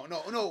topic. No.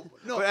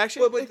 But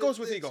actually, it goes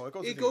with ego.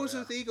 It goes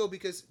with ego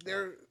because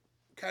they're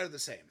kind of the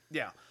same.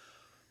 Yeah.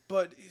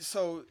 But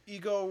so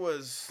ego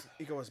was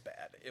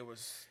bad. It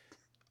was.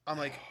 I'm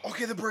like,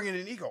 okay, they're bringing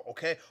in ego.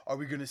 Okay, are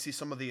we going to see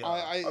some of the?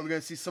 Are we going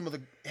to see some of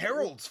the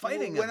heralds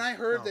fighting? When I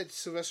heard that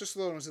Sylvester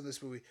Stallone was in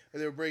this movie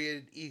and they were bringing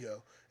in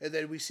ego, and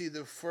then we see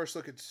the first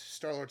look at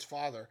Star-Lord's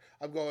father,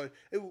 I'm going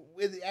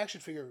in the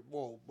action figure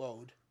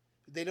mode.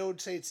 They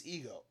don't say it's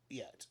ego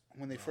yet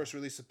when they first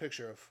released the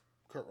picture of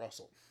Kurt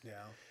Russell.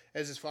 Yeah,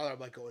 as his father, I'm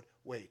like going,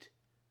 wait,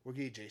 we're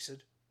getting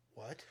Jason?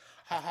 What?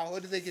 How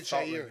did they get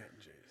Shair?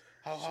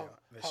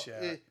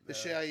 The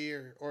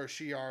Shair or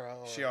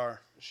Shiara? Shiar.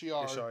 The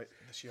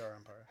Shiar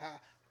Empire.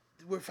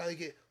 We're finally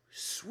getting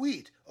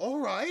sweet. All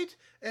right,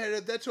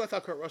 and that's what I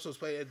thought Kurt Russell was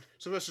playing. And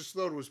Sylvester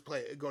Stallone was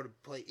going to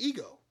play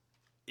ego.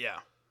 Yeah,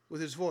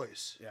 with his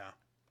voice. Yeah.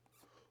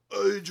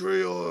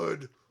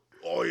 Adrian,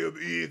 I am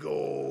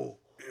Ego.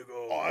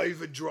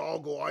 Ivan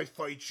Drago, I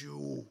fight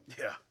you.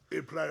 Yeah.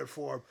 In planet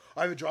form.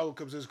 Ivan Drago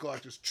comes in as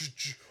Galactus.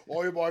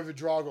 I am Ivan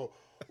Drago.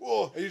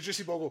 Oh, and you just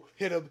see Mogo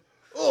hit him.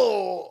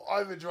 Oh,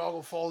 Ivan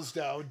Drago falls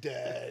down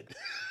dead.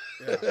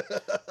 Yeah.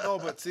 No,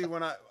 but see,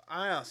 when I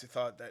honestly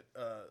thought that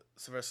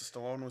Sylvester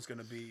Stallone was going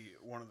to be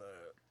one of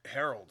the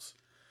heralds,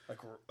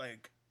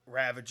 like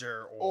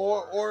Ravager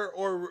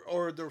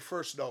or the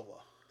first Nova.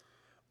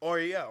 Or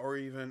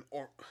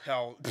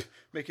hell,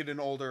 make it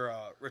an older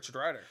Richard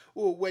Rider.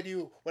 Well, when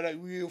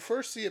you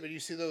first see him and you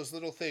see those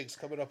little things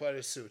coming up out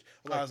his suit,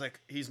 I was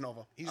like, he's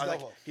Nova. He's Nova. Like,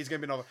 he's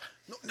gonna be Nova.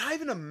 No, not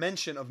even a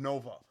mention of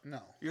Nova.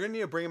 No. You're gonna need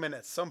to bring him in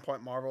at some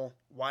point, Marvel.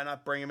 Why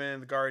not bring him in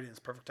the Guardians?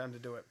 Perfect time to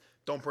do it.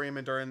 Don't bring him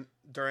in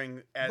during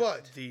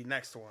the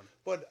next one.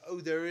 But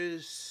there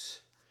is,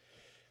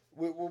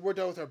 we're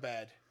done with our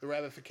bad. The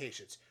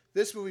ramifications.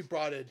 This movie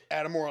brought in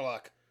Adam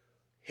Warlock.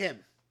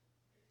 Him.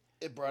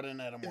 It brought in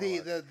Adam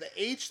Warlock. The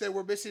H that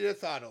we're missing in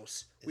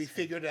Thanos, we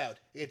figured out.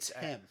 It's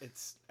him.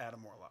 It's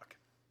Adam Warlock.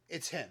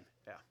 It's him.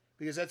 Yeah.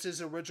 Because that's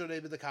his original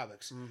name in the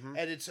comics. Mm-hmm.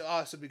 And it's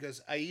awesome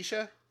because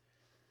Aisha,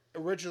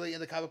 originally in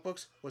the comic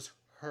books, was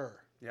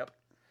her. Yep.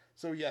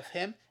 So you have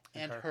him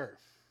and her.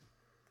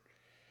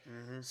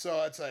 Mm-hmm.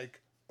 So it's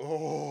like,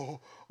 oh.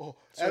 So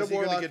Adam is he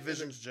going to get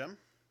Vision's gem?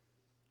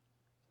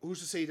 Who's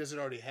to say he doesn't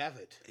already have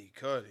it? He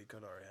could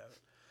already have it.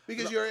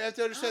 Because you have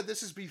to understand,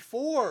 this is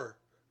before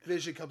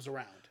Vision comes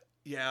around.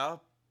 Yeah,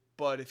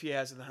 but if he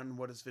has it, then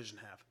what does Vision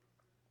have?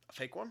 A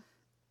fake one?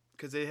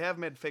 Because they have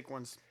made fake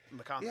ones in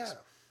the comics. Yeah.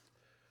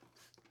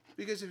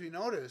 Because if you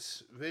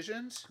notice,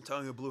 Visions... I'm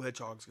telling you, Blue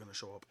Hedgehog's going to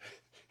show up.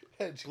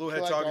 Blue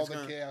Hedgehog is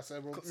going to... Chaos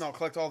Emeralds.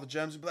 Collect all the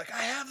gems and be like,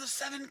 I have the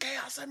 7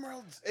 Chaos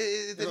Emeralds!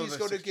 Then he's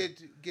going to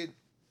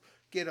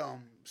get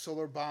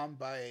solar bombed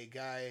by a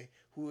guy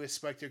who is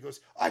Spectre goes,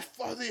 I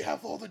finally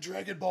have all the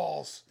Dragon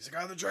Balls! He's like,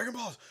 I have the Dragon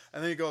Balls!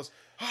 And then he goes,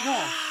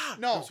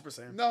 No, Super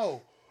Saiyan.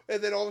 No. And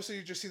then all of a sudden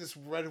you just see this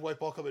red and white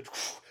ball come in.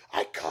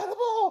 I caught them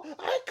all!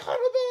 I caught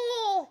them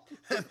all!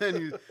 And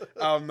then you,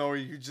 out of nowhere,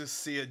 you just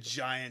see a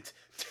giant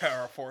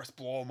Terra Force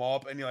blow them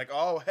up. And you're like,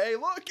 oh, hey,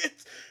 look,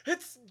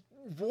 it's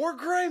War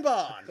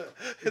Greymon.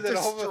 And then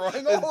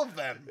destroying all of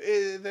them.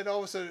 And then all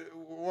of a sudden,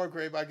 War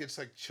Greymon gets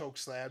like choke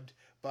slammed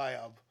by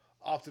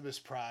Optimus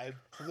Prime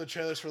from the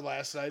trailers for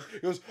last night. He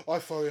goes, I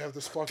finally have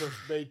the spark of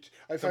mate.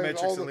 I the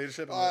Matrix and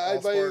leadership.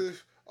 The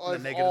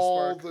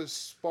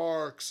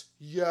sparks.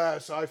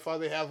 Yes, I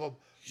finally have them.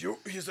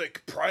 He's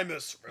like,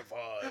 Primus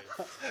revive.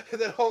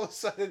 And then all of a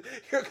sudden,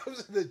 here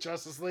comes the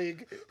Justice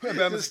League.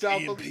 To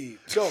stop him.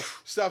 No,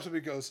 stops him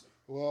and goes,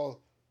 well,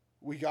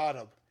 we got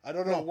him. I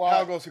don't know why.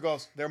 How it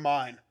goes, they're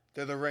mine.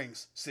 They're the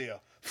rings. See ya.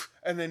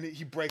 And then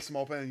he breaks them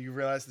open and you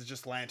realize they're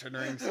just lantern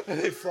rings. And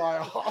they fly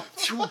off.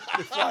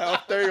 They fly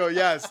off. There you go.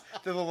 Yes.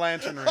 They're the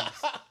lantern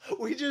rings.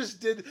 We just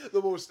did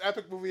the most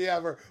epic movie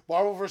ever.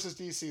 Marvel vs.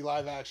 DC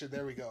live action.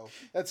 There we go.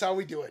 That's how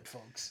we do it,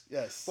 folks.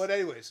 Yes. But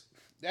anyways,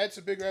 that's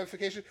a big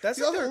ramification. That's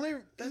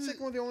like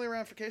one of the only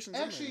ramifications.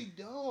 Actually,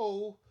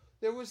 no.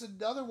 There was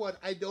another one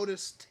I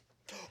noticed.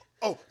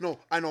 Oh, no.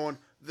 I know one.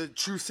 The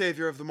true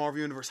savior of the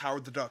Marvel Universe,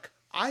 Howard the Duck.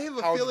 I have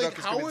a feeling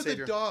Howard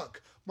the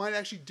Duck might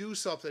actually do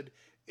something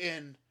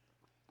in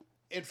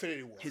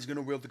Infinity War. He's going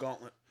to wield the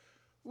gauntlet.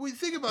 Well,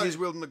 think about it. He's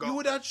wielding the gauntlet. You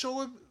would not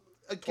show him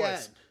again.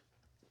 Twice.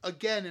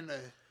 Again in a...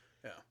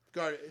 Yeah.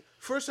 Guardian.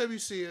 First time you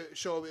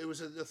show him, it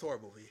was in the Thor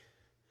movie.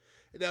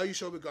 And now you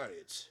show him in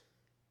Guardians.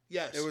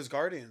 Yes. It was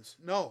Guardians.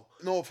 No.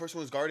 No, first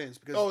one was Guardians.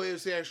 Because it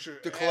was the extra...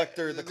 The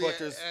collector's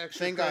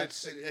thing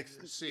got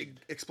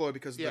exploded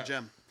because of the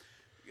gem.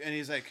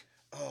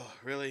 oh,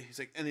 really? He's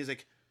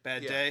like,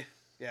 bad day?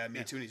 Yeah,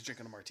 me too. And he's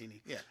drinking a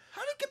martini. Yeah.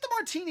 How did he get the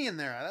martini in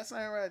there? That's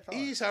not right. I thought.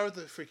 He's Howard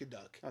the freaking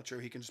Duck. Not true.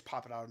 He can just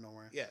pop it out of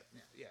nowhere. Yeah.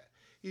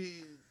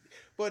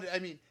 But, I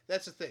mean,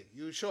 that's the thing.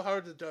 You show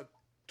Howard the Duck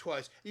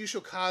twice. You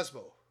show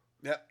Cosmo.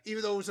 Yeah.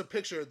 Even though it was a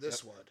picture of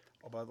this one.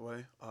 Oh, by the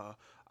way,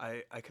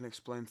 I can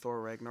explain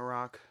Thor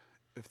Ragnarok.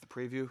 If the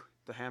preview,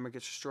 the hammer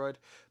gets destroyed,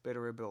 Beta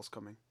Ray Bill's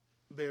coming.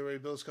 Beta Ray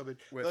Bill's coming.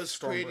 With Thus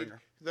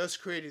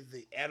created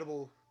the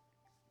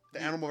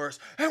Animalverse.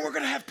 And we're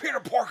going to have Peter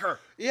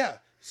Porker. Yeah.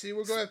 See,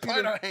 we're going to have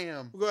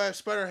Spider-Ham. We're going to have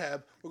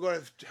Spider-Ham. We're going to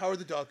have Howard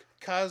the Duck,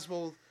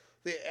 Cosmo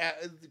the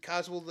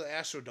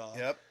Astro Dog.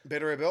 Yep.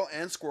 Beta Ray Bill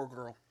and Squirrel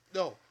Girl.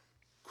 No.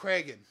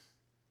 Kragan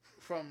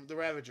from the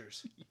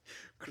Ravagers.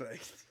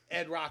 Great.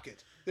 And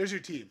Rocket. There's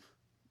your team.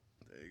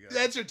 There you go.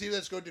 That's your team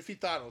that's going to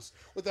defeat Thanos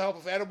with the help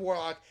of Adam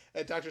Warlock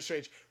and Doctor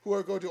Strange, who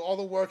are going to do all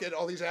the work, and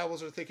all these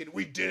animals are thinking,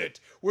 we did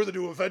it. We're the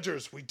new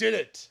Avengers. We did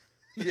it.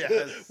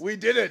 Yes. We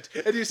did it.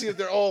 And you see that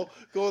they're all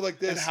going like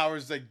this. And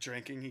Howard's like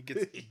drinking. He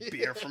gets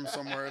beer from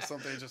somewhere or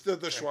something. Just the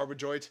shawarma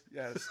joint.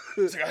 Yes.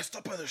 He's like, I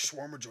stopped by the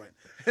shawarma joint.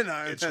 And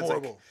it's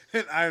horrible.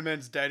 And Iron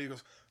Man's daddy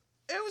goes,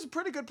 it was a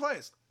pretty good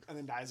place. And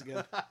then dies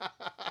again.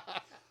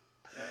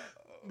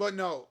 But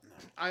no,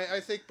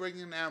 I think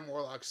bringing Adam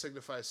Warlock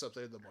signifies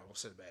something in the Marvel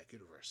Cinematic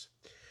Universe.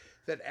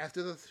 That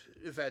after the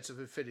events of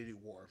Infinity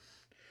War,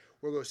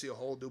 we're going to see a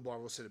whole new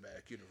Marvel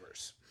Cinematic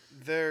Universe.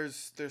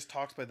 There's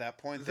talks by that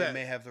point they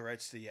may have the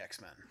rights to the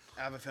X-Men.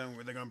 I have a feeling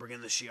where they're going to bring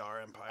in the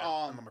Shi'ar Empire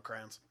and the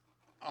McCrans.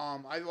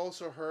 I've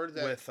also heard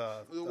that with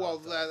that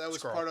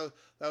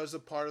was a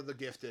part of the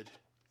Gifted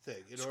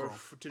thing. In order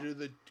to do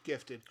the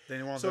Gifted,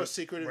 a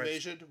Secret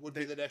Invasion would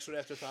be the next one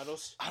after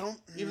Thanos.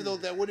 Even though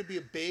that wouldn't be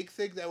a big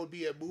thing, that would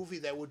be a movie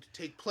that would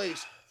take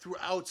place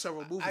throughout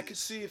several movies. I could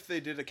see if they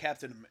did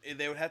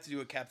they would have to do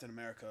a Captain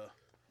America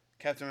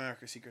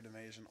Secret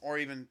Invasion, or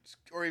even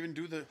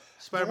do the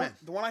Spider-Man.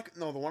 The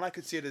one I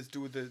could see it is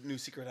do the new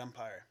Secret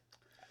Empire.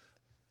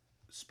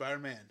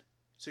 Spider-Man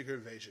Secret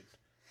Invasion.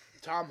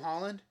 Tom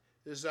Holland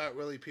is not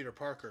really Peter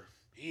Parker.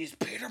 He's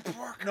Peter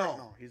Parker.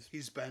 No,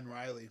 he's Ben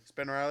Reilly. It's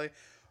Ben Reilly.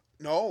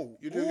 No,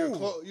 you do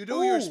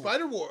your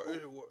Spider War.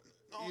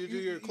 You do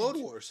your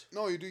Clone Wars.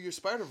 No, you do your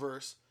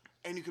Spider-Verse,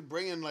 and you could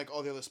bring in like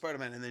all the other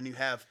Spider-Men, and then you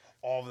have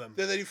all of them.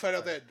 Then you find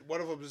out that one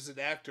of them is an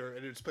actor,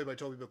 and it's played by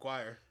Tobey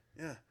Maguire.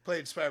 Yeah,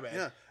 played Spider-Man.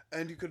 Yeah,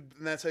 and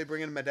that's how you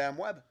bring in Madame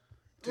Web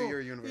to your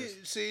universe.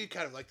 See,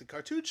 kind of like the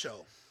cartoon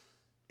show.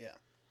 Yeah,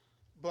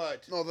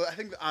 but no,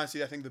 I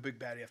think the big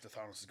baddie after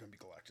Thanos is going to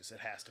be Galactus.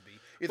 It has to be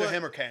either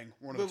him or Kang.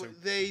 One of the two.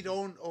 They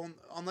don't own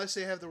unless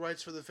they have the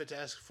rights for the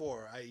Fantastic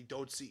Four. I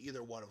don't see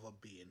either one of them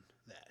being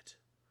that.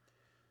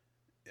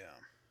 Yeah,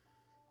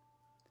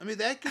 I mean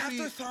that could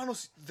after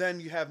Thanos,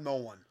 then you have no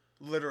one.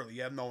 Literally,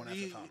 you have no one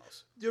after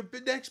Thanos. Your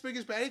next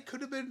biggest baddie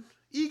could have been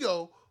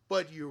Ego,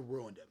 but you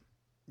ruined him.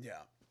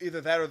 Yeah,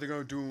 either that or they're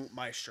going to do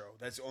Maestro.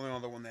 That's the only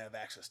other one they have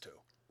access to.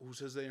 Who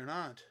says they are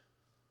not?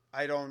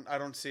 I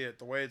don't see it.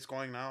 The way it's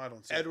going now, I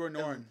don't see Edward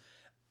Norton.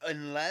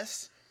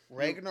 Unless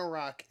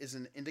Ragnarok is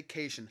an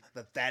indication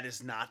that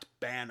is not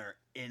Banner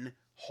in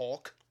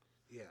Hulk,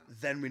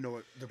 then we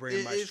know they're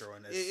bringing Maestro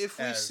in. If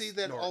we see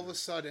that Norton. all of a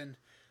sudden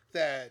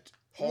that...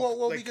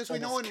 Hulk, because we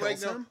know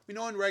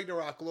in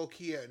Ragnarok,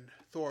 Loki and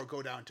Thor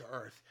go down to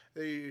Earth.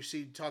 You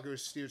see talking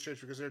with Stephen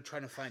Strange because they're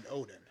trying to find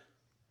Odin.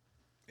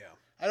 Yeah.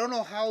 I don't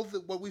know how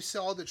what we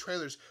saw in the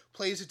trailers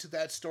plays into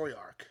that story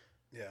arc.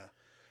 Yeah.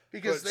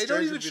 Because they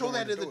don't even show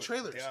that in the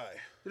trailers.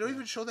 They don't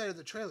even show that in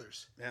the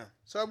trailers. Yeah.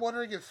 So I'm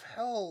wondering if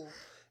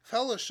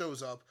Hela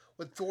shows up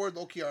when Thor and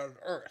Loki are on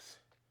Earth.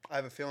 I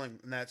have a feeling,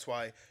 and that's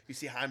why you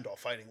see Heimdall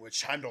fighting,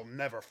 which Heimdall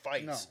never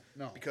fights.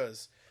 No.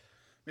 Because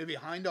maybe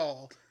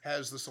Heimdall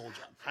has the Soul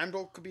Gem.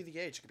 Heimdall could be the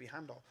H. It could be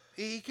Heimdall.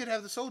 He could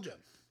have the Soul Gem.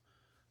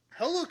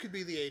 Hela could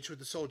be the H with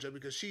the Soul Gem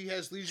because she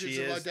has legions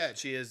of undead.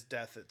 She is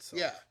death itself.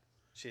 Yeah.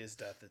 She is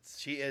death.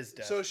 She is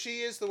death. So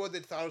she is the one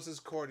that Thanos is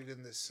courting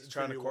in this.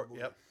 Trying to court.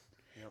 Yep.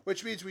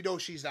 Which means we know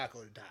she's not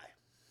going to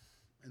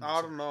die.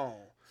 I don't know.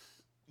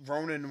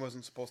 Ronan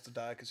wasn't supposed to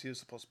die because he was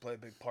supposed to play a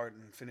big part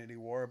in Infinity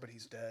War, but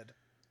he's dead.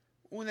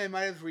 Well, they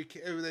might have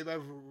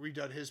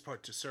redone his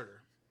part to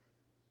Surtur.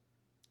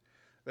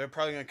 They're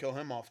probably going to kill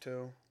him off,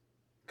 too.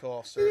 Kill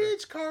off Surtur.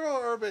 It's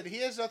Carl Urban. He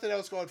has nothing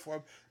else going for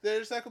him.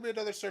 There's not going to be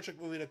another Star Trek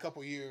movie in a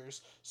couple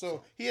years.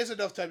 So he has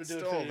enough time to do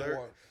Infinity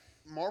War.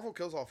 Marvel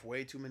kills off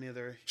way too many of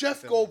their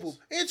Jeff Goldblum.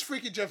 It's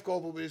freaking Jeff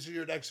Goldblum is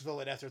your next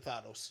villain after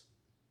Thanos.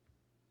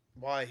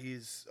 Why?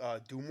 He's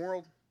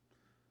Doomworld?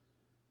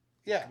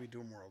 Yeah. It could be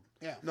Doomworld.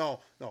 Yeah.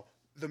 No.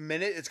 The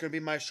minute it's going to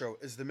be Maestro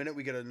is the minute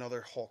we get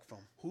another Hulk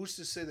film. Who's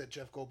to say that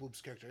Jeff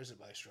Goldblum's character isn't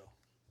Maestro?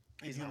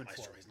 He's not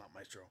Maestro. He's not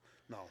Maestro.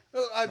 No.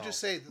 Well, I'm just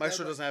saying.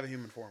 Maestro doesn't have a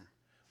human form.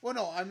 Well,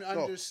 no, I'm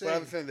just saying. But I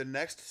have a feeling the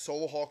next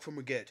solo Hulk film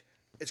we get,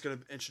 it's going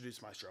to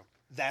introduce Maestro.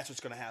 That's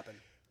what's going to happen.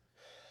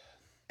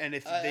 And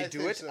if they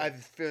do it, I have a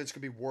feeling it's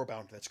going to be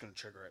Warbound that's going to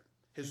trigger it.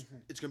 It's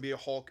going to be a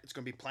Hulk. It's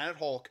going to be Planet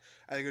Hulk,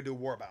 and they're going to do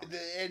Warbound.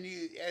 And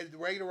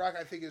Ragnarok,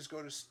 I think, is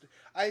going to.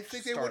 I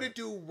think they wouldn't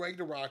do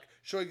Ragnarok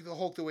showing the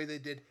Hulk the way they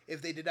did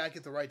if they did not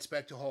get the rights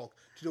back to Hulk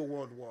to do a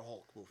World War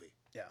Hulk movie.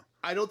 Yeah,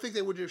 I don't think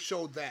they would have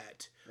showed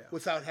that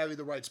without having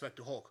the rights back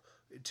to Hulk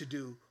to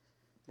do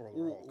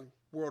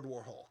World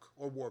War Hulk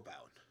or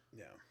Warbound.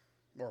 Yeah,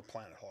 or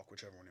Planet Hulk,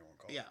 whichever one you want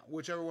to call it. Yeah,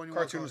 whichever one you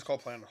want to call it. Cartoon was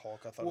called Planet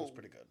Hulk. I thought it was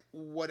pretty good.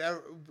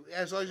 Whatever,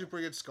 as long as you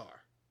bring in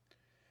Scar.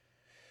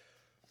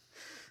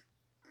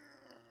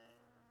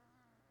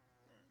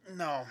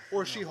 No.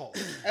 Or She-Hulk.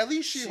 At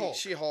least She-Hulk.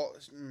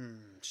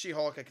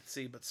 She-Hulk I could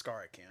see, but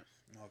Scar I can't.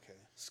 Okay.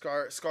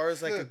 Scar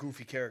is like a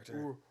goofy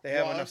character. They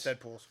have enough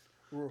Deadpools.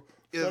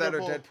 Either that or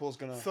Deadpool's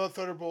gonna...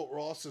 Thunderbolt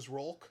Ross is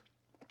Rolk.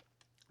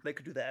 They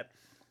could do that.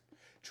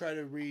 Try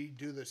to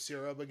redo the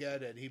serum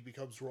again and he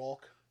becomes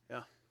Rolk.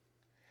 Yeah.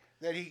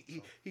 Then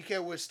he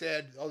can't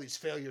withstand all these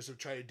failures of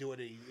trying to do it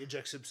and he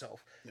injects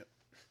himself. Yep.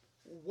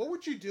 What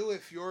would you do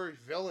if your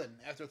villain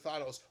after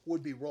Thanos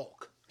would be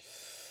Rolk?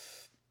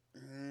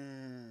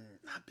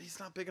 He's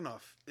not big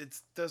enough. It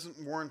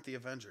doesn't warrant the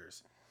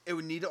Avengers. It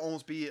would need to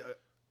almost be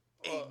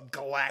a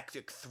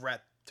galactic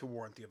threat to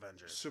warrant the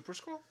Avengers. Super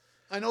Skrull?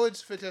 I know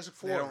it's Fantastic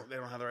Four. They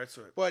don't have the rights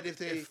to it. But if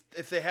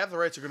they have the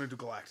rights, they're going to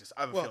do Galactus.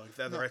 I have a feeling if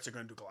they have the rights, they're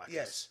going to do Galactus.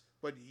 Yes,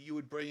 but you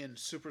would bring in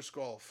Super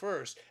Skrull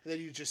first, and then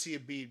you just see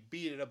him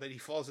beaten up, and he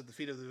falls at the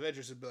feet of the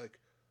Avengers, and be like,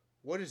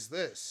 "What is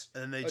this?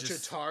 And then they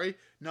just Chitauri?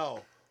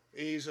 No,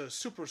 he's a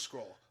Super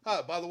Skrull.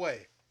 Ah, by the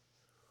way,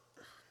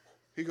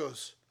 he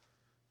goes."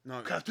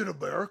 No, Captain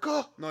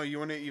America? No, you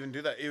wouldn't even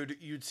do that.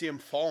 You'd see him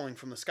falling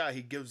from the sky.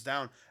 He gives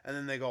down, and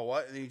then they go,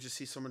 what? And then you just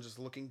see someone just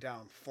looking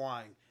down,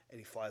 flying, and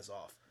he flies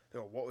off. They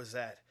go, what was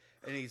that?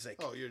 And he's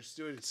like... Oh, you're just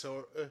doing it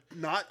so...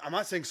 I'm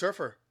not saying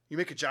Surfer. You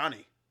make it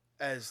Johnny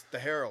as the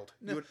Herald.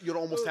 No, you'd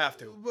almost have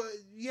to. But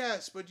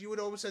yes, but you would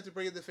almost have to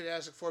bring in the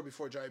Fantastic Four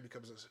before Johnny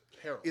becomes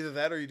a Herald. Either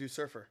that or you do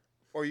Surfer.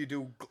 Or you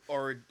do...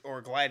 Or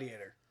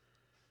Gladiator.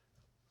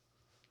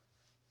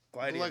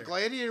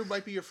 Gladiator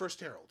might be your first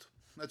Herald.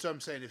 That's what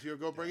I'm saying. If you're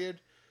going to bring it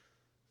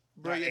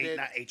in.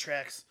 Not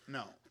 8-tracks.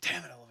 No.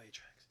 Damn it, I love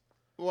 8-tracks.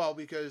 Well,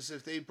 because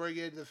if they bring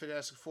in the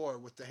Fantastic Four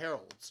with the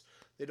Heralds,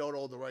 they don't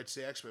own the rights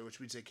to X-Men, which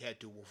means they can't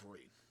do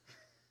Wolverine.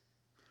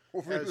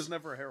 Wolverine was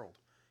never a Herald.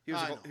 He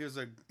was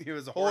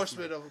a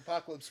horseman of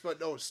Apocalypse, but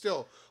no,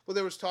 still. Well,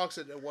 there was talks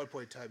at one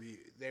point in time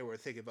they were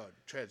thinking about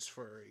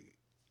transferring.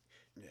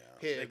 Yeah,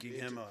 making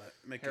him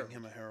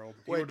a Herald.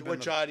 When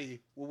Johnny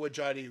when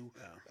Johnny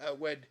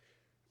went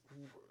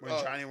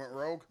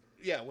rogue.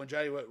 Yeah, when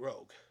Johnny went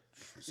rogue.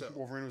 So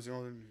Wolverine was the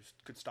only one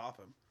who could stop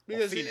him.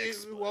 Because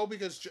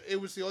because it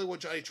was the only one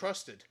Johnny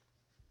trusted.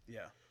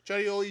 Yeah.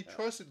 Johnny only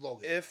trusted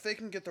Logan. If they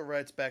can get the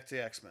rights back to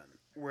X-Men,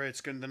 where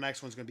the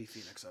next one's going to be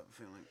Phoenix, I have a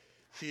feeling.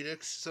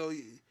 Phoenix? So...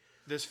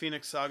 This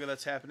Phoenix saga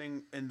that's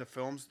happening in the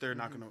films, they're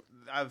not going to...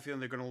 I have a feeling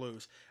they're going to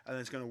lose, and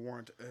it's going to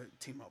warrant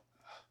a team-up.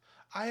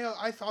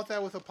 I thought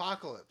that with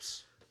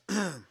Apocalypse.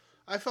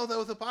 I felt that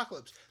with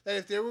Apocalypse. That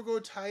if they were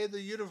going to tie in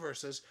the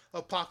universes,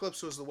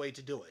 Apocalypse was the way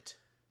to do it.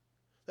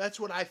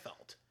 That's what I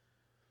felt.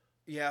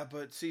 Yeah,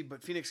 but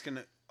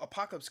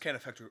Apocalypse can't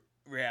affect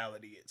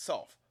reality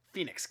itself.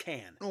 Phoenix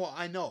can. Well,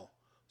 I know.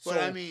 But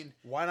I mean...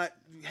 Why not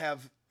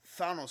have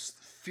Thanos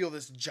feel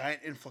this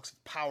giant influx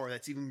of power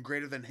that's even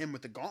greater than him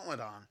with the gauntlet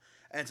on?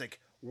 And it's like,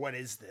 what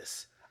is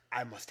this?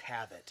 I must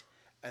have it.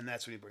 And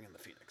that's when you bring in the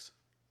Phoenix.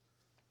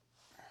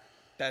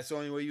 That's the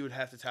only way you would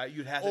have to tie.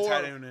 You'd have to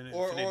tie it in an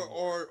Infinity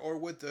War. Or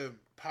with the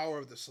power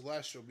of the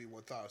Celestial be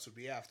what Thanos would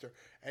be after,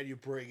 and you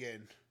bring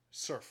in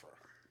Surfer.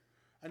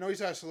 I know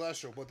he's not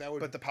Celestial, but that would...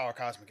 But the power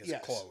cosmic is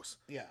close.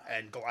 Yeah.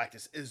 And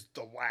Galactus is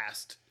the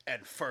last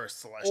and first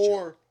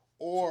Celestial.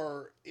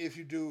 Or if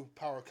you do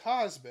power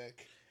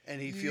cosmic, and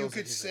he feels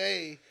you could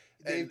say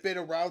they've been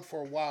around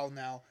for a while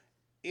now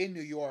in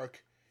New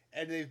York,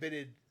 and they've been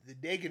in the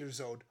negative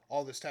zone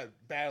all this time,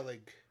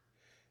 battling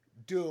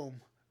Doom.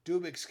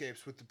 Doom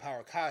escapes with the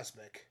power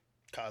cosmic.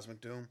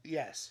 Cosmic Doom?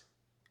 Yes.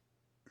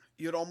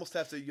 You'd almost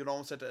have to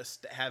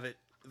have it,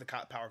 the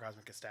power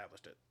cosmic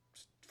established it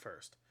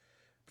first.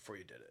 Before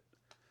you did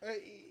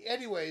it.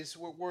 Anyways,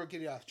 we're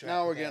getting off track.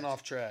 Now we're getting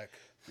off track.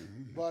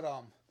 But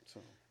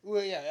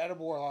Adam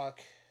Warlock.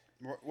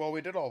 Well,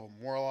 we did all of them.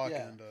 Warlock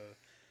and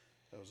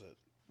that was it.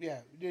 Yeah,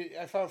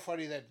 I found it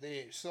funny that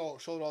they showed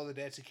all the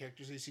dancing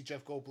characters. You see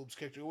Jeff Goldblum's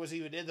character. It wasn't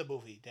even in the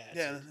movie dancing.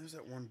 Yeah, and there was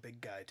that one big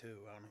guy too.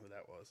 I don't know who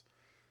that was.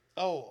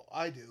 Oh,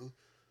 I do.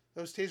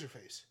 That was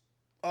Taserface.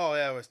 Oh,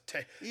 yeah, it was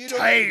Taserface. You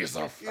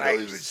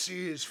don't even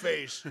see his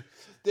face.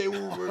 They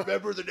will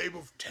remember the name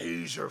of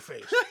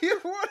Taserface.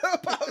 What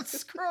about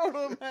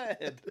Scrotum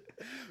Head?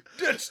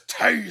 It's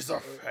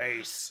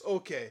Taserface.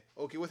 Okay.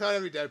 Without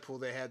having Deadpool,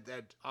 they had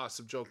that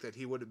awesome joke that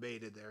he would have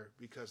made in there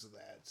because of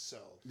that. So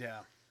yeah.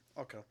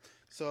 Okay.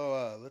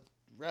 So let's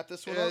wrap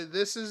this one up.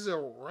 This is a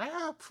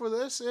wrap for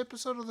this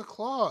episode of the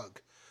CLOG.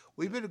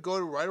 We've been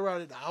going right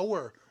around an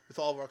hour with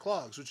all of our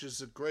clogs, which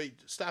is a great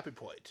stopping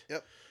point.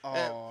 Yep.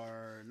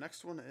 Our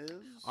next one is...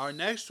 Our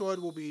next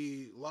one will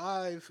be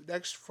live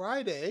next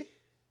Friday,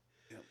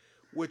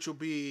 which will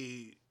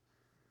be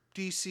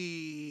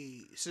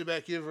DC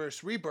Cinematic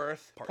Universe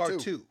Rebirth Part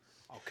 2.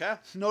 Okay.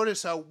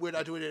 Notice how we're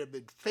not doing it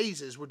in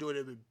phases. We're doing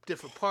it in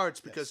different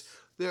parts because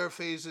their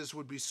phases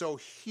would be so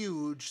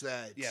huge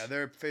that... Yeah,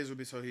 their phase would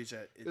be so huge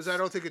that... Because I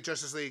don't think it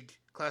Justice League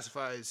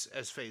classifies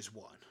as Phase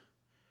 1.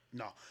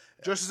 No.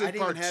 Justice League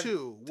Part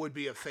 2 would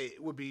be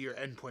your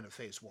endpoint of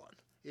Phase 1,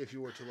 if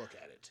you were to look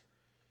at it.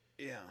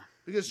 Yeah.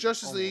 Because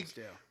Justice League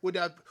would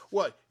not...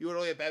 What? You would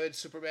only have Batman,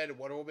 Superman, and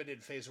Wonder Woman in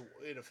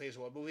a Phase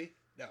 1 movie?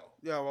 No.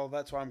 Yeah, well,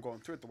 that's why I'm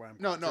going through it the way I'm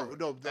going through it.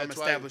 No. I'm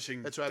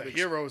establishing the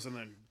heroes and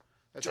then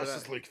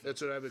Justice League.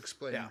 That's what I'm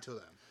explaining to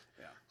them.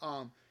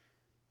 Yeah.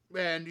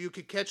 And you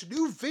can catch a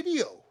new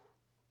video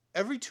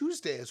every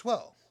Tuesday as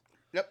well.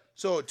 Yep.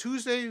 So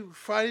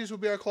Fridays will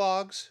be our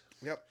clogs.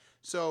 Yep.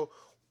 So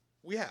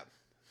we have.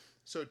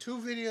 So two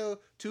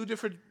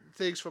different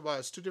things from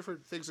us, 2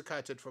 different things of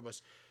content from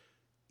us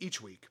each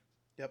week.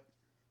 Yep.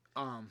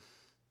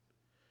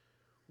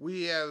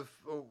 We have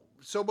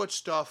so much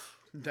stuff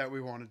that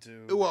we wanted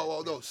to.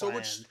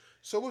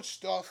 So much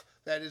stuff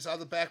that is on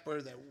the back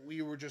burner that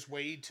we were just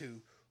waiting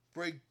to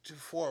bring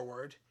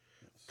forward.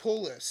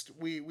 Pull list.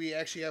 We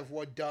actually have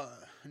one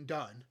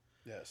done.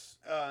 Yes.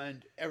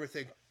 And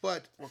everything,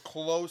 but we're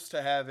close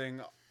to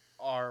having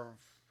our.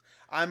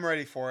 I'm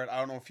ready for it. I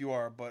don't know if you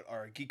are, but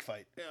our geek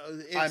fight.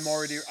 I'm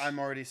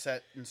already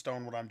set in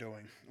stone what I'm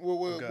doing.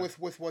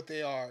 With what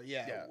they are,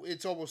 yeah.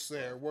 It's almost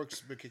there. Work's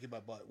been kicking my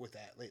butt with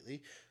that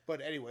lately.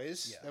 But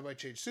anyways, that might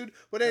change soon.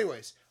 But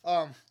anyways,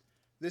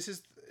 this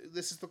is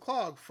the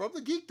CLOG from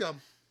the Geekdom.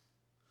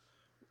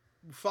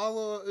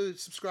 Follow,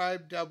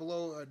 subscribe down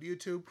below on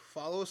YouTube.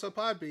 Follow us on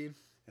Podbean.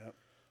 Yep.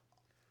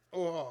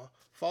 Follow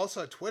us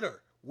on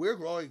Twitter. We're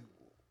growing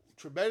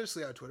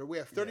tremendously on Twitter. We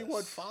have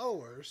 31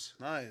 followers.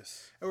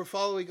 Nice. And we're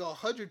following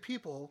 100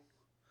 people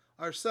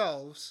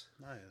ourselves.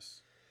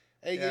 Nice.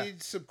 And getting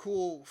some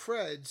cool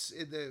friends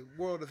in the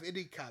world of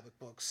indie comic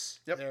books.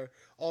 Yep. They're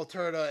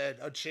Alterna and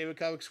Unshaven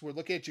Comics. We're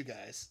looking at you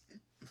guys.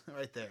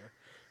 Right there.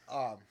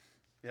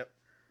 Yep.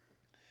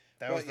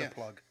 That was their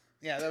plug.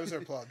 Yeah, that was their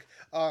plug.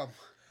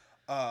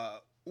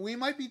 We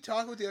might be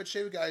talking with the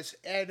Unshaven guys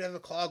and have a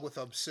CLOG with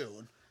them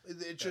soon.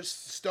 It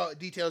just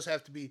details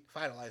have to be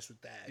finalized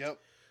with that. Yep.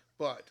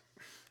 But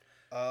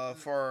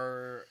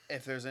for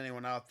if there's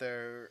anyone out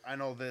there, I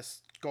know this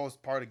goes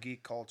part of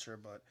geek culture,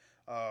 but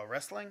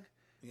wrestling.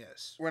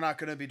 Yes. We're not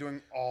going to be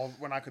doing all.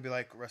 We're not going to be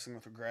like Wrestling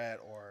with Regret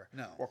or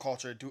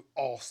culture. Do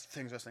all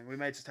things wrestling. We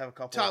may just have a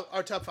couple.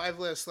 Our top 5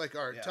 lists, like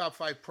our top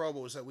 5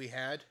 promos that we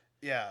had.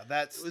 Yeah,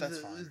 that's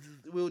fine.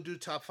 We'll do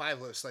top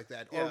 5 lists like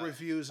that, or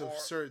reviews of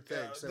certain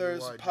things.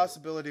 There's a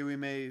possibility we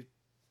may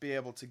be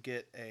able to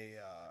get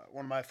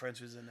one of my friends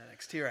who's in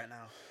NXT right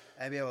now,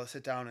 and be able to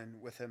sit down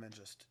with him and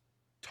just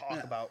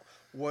talk about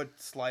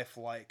what's life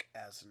like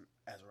as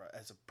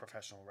a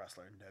professional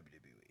wrestler in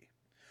WWE.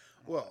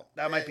 Well,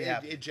 that might be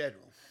happening in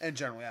general. In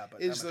general, yeah.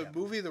 But is the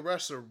movie The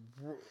Wrestler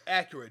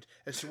accurate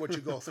as to what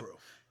you go through?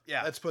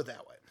 Yeah, let's put it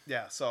that way.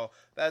 Yeah, so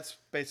that's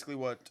basically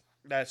what.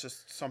 That's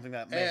just something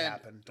that may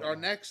happen. Our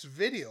next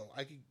video,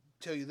 I can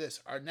tell you this: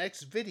 our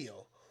next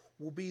video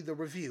will be the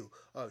review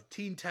of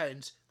Teen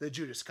Titans: The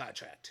Judas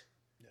Contract.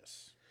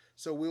 Yes.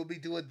 So we'll be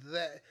doing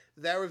that.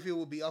 That review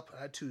will be up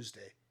on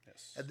Tuesday.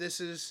 Yes. And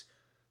this is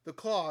the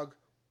CLOG,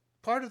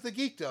 part of the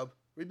Geekdom.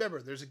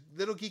 Remember, there's a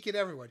little geek in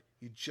everyone.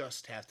 You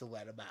just have to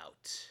let him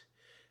out.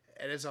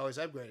 And as always,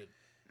 I'm Graydon.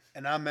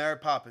 And I'm Mary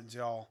Poppins,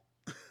 y'all.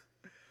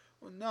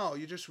 Well, no,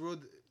 you just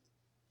ruled.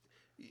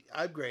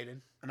 I'm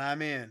Graydon. And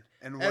I'm Ian.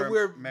 And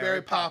we're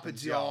Mary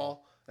Poppins,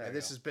 y'all. And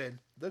this has been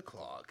the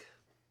CLOG.